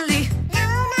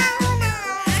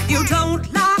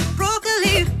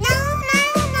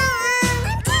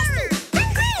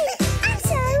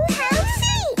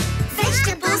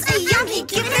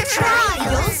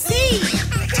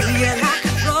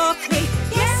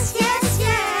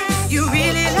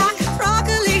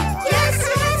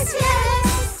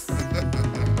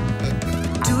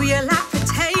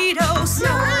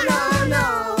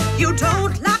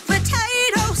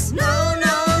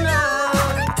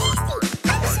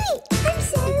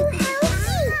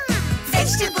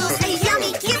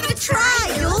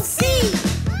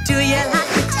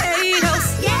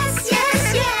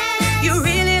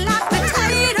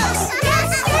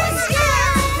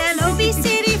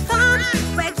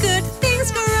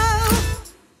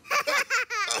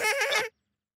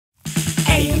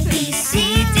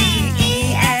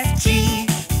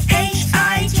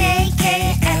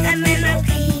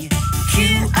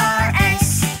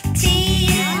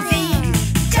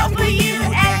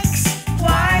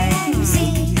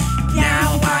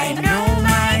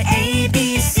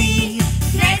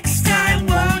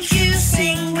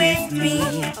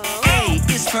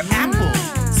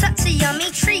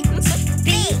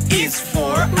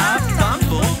a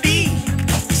bumblebee.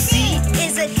 C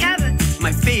is a carrot.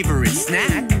 My favorite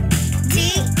snack.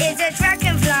 D is a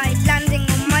dragonfly landing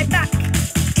on my back.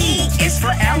 E is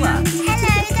for Ella.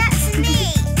 Hello, that's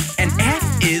me. And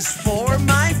F is for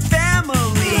my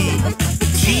family.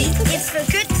 G is for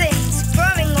good things,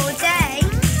 growing all day.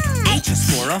 H is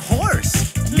for a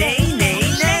horse. Neigh,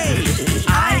 neigh, neigh.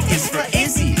 I is for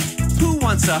Izzy, who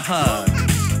wants a hug.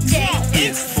 J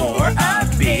Is for a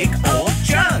big old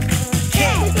jug. K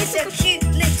is a cute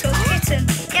little kitten.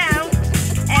 Meow.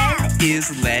 L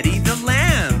Is Letty the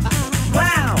lamb.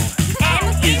 Wow.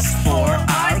 N Is for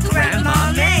our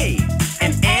Grandma May.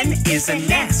 And N is a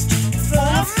nest full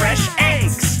of fresh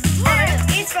eggs.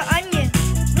 O is for onion.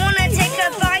 Wanna take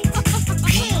a bite?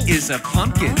 P is a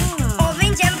pumpkin.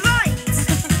 Orange and bright.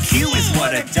 Q is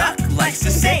what a duck likes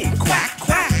to say. Quack,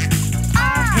 quack.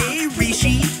 Hey,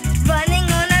 Rishi. Running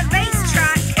on a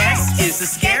racetrack. S is a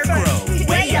scarecrow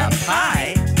way up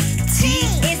high. T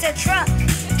is a truck.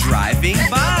 Driving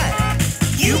by.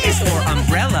 U is for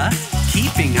umbrella,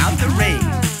 keeping out the rain.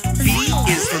 V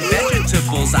is for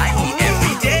vegetables I eat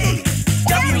every day.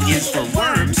 W is for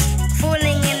worms.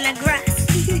 Falling in the grass.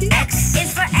 X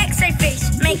is for X-ray fish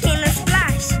making a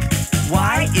splash.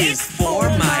 Y is for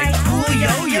my cool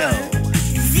yo-yo.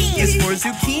 Z is for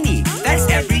zucchini. That's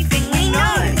everything we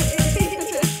know.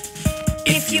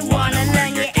 If you wanna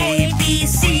learn your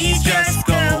ABCs, just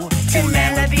go to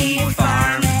Lellobee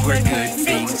Farm, where good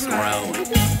things grow.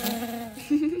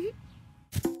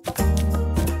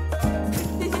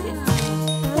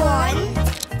 One,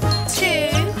 two,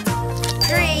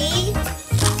 three,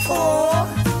 4,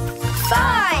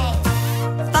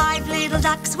 5. 5 little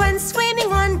ducks went swimming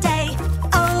one day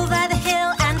over the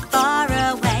hill and far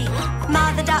away.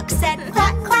 Mother duck said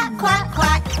quack, quack, quack,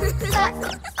 quack. Quack,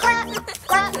 quack,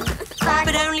 quack, quack.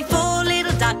 But only 4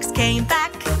 little ducks came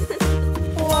back.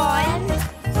 1,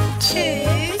 2,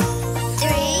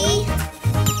 3,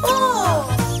 4.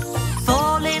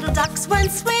 4 little ducks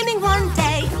went swimming one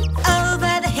day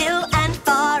over the hill and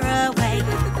far away.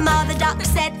 Mother duck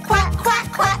said quack,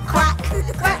 quack, quack, quack.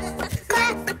 Quack,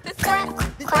 quack, quack,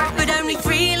 quack. But only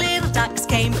 3 little ducks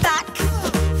came back.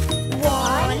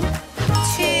 1,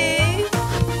 2,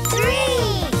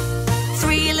 3.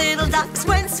 3 little ducks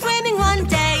went swimming one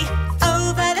day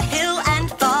over the hill and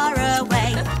far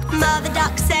away. Mother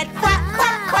duck said quack,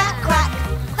 quack, quack, quack.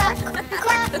 Quack,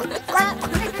 quack, quack,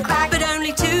 quack. But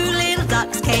only 2 little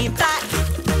ducks came back.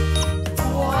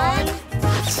 1,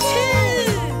 2.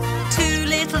 2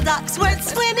 little ducks went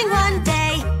swimming one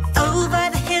day over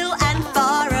the hill and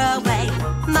far away.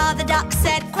 Mother duck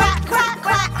said quack, quack,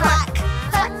 quack, quack.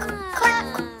 Quack, quack,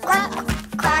 quack,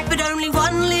 quack. But only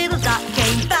 1 little duck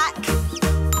came back.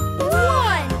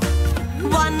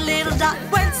 1. 1 little duck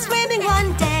went swimming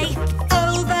one day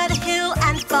over the hill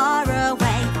and far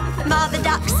away. Mother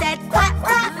duck said quack,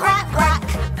 quack, quack, quack.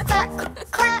 Quack,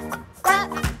 quack, quack,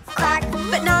 quack.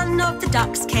 But none of the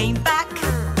ducks came back.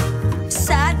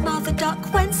 Sad Mother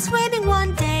duck went swimming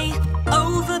one day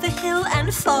over the hill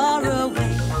and far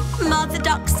away. Mother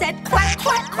duck said quack,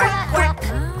 quack, quack, quack.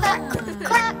 Quack,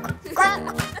 quack, quack,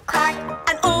 quack.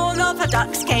 And all of her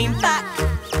ducks came back.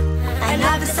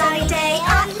 Another sunny day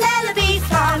at Lellobee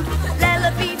Farm.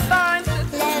 Lellobee Farm.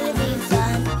 Lellobee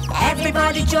Farm.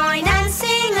 Everybody join and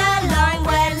sing along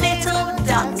where little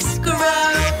ducks grow.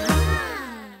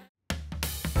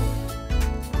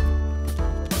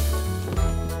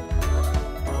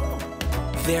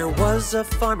 There was a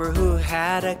farmer who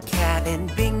had a cat,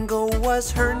 and Bingo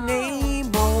was her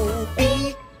name. Oh,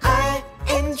 B-I-N-G-O.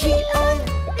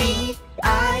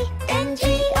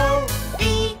 B-I-N-G-O.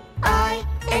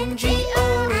 B-I-N-G-O.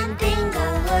 And Bingo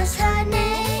was her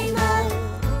name. Oh.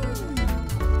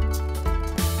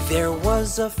 there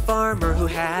was a farmer who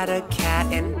had a cat,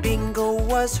 and Bingo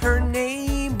was her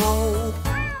name. Oh,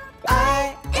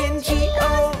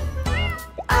 I-N-G-O.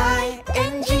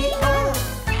 I-N-G-O.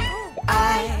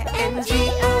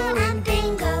 I-N-G-O. And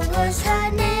Bingo was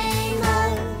her name.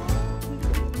 Oh.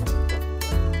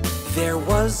 there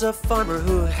was a farmer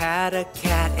who had a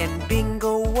cat, and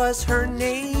Bingo was her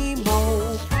name.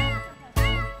 Oh,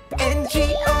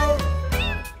 N-G-O.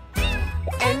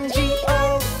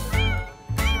 N-G-O.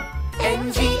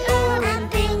 N-G-O. And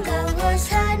Bingo was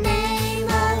her name.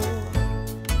 Oh.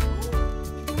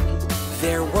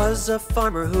 there was a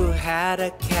farmer who had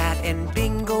a cat, and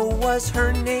Bingo was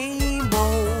her name.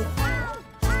 Oh,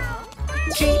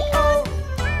 G-O.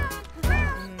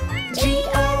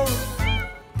 G-O.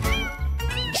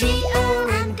 G-O.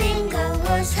 And Bingo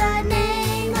was her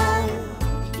name. Oh.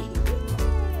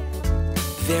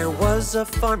 there was a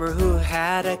farmer who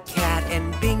had a cat,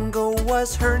 and Bingo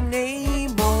was her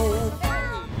name. Oh,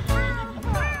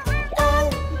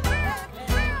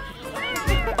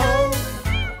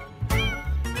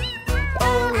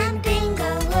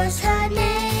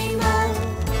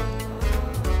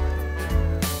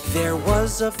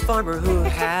 was a farmer who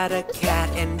had a cat,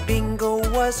 and Bingo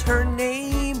was her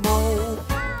name, oh.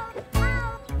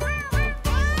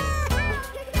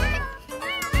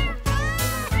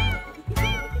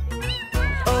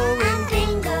 And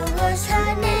Bingo was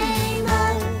her name,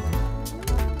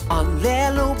 oh. On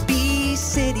Lellobee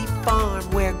City Farm,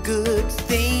 where good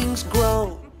things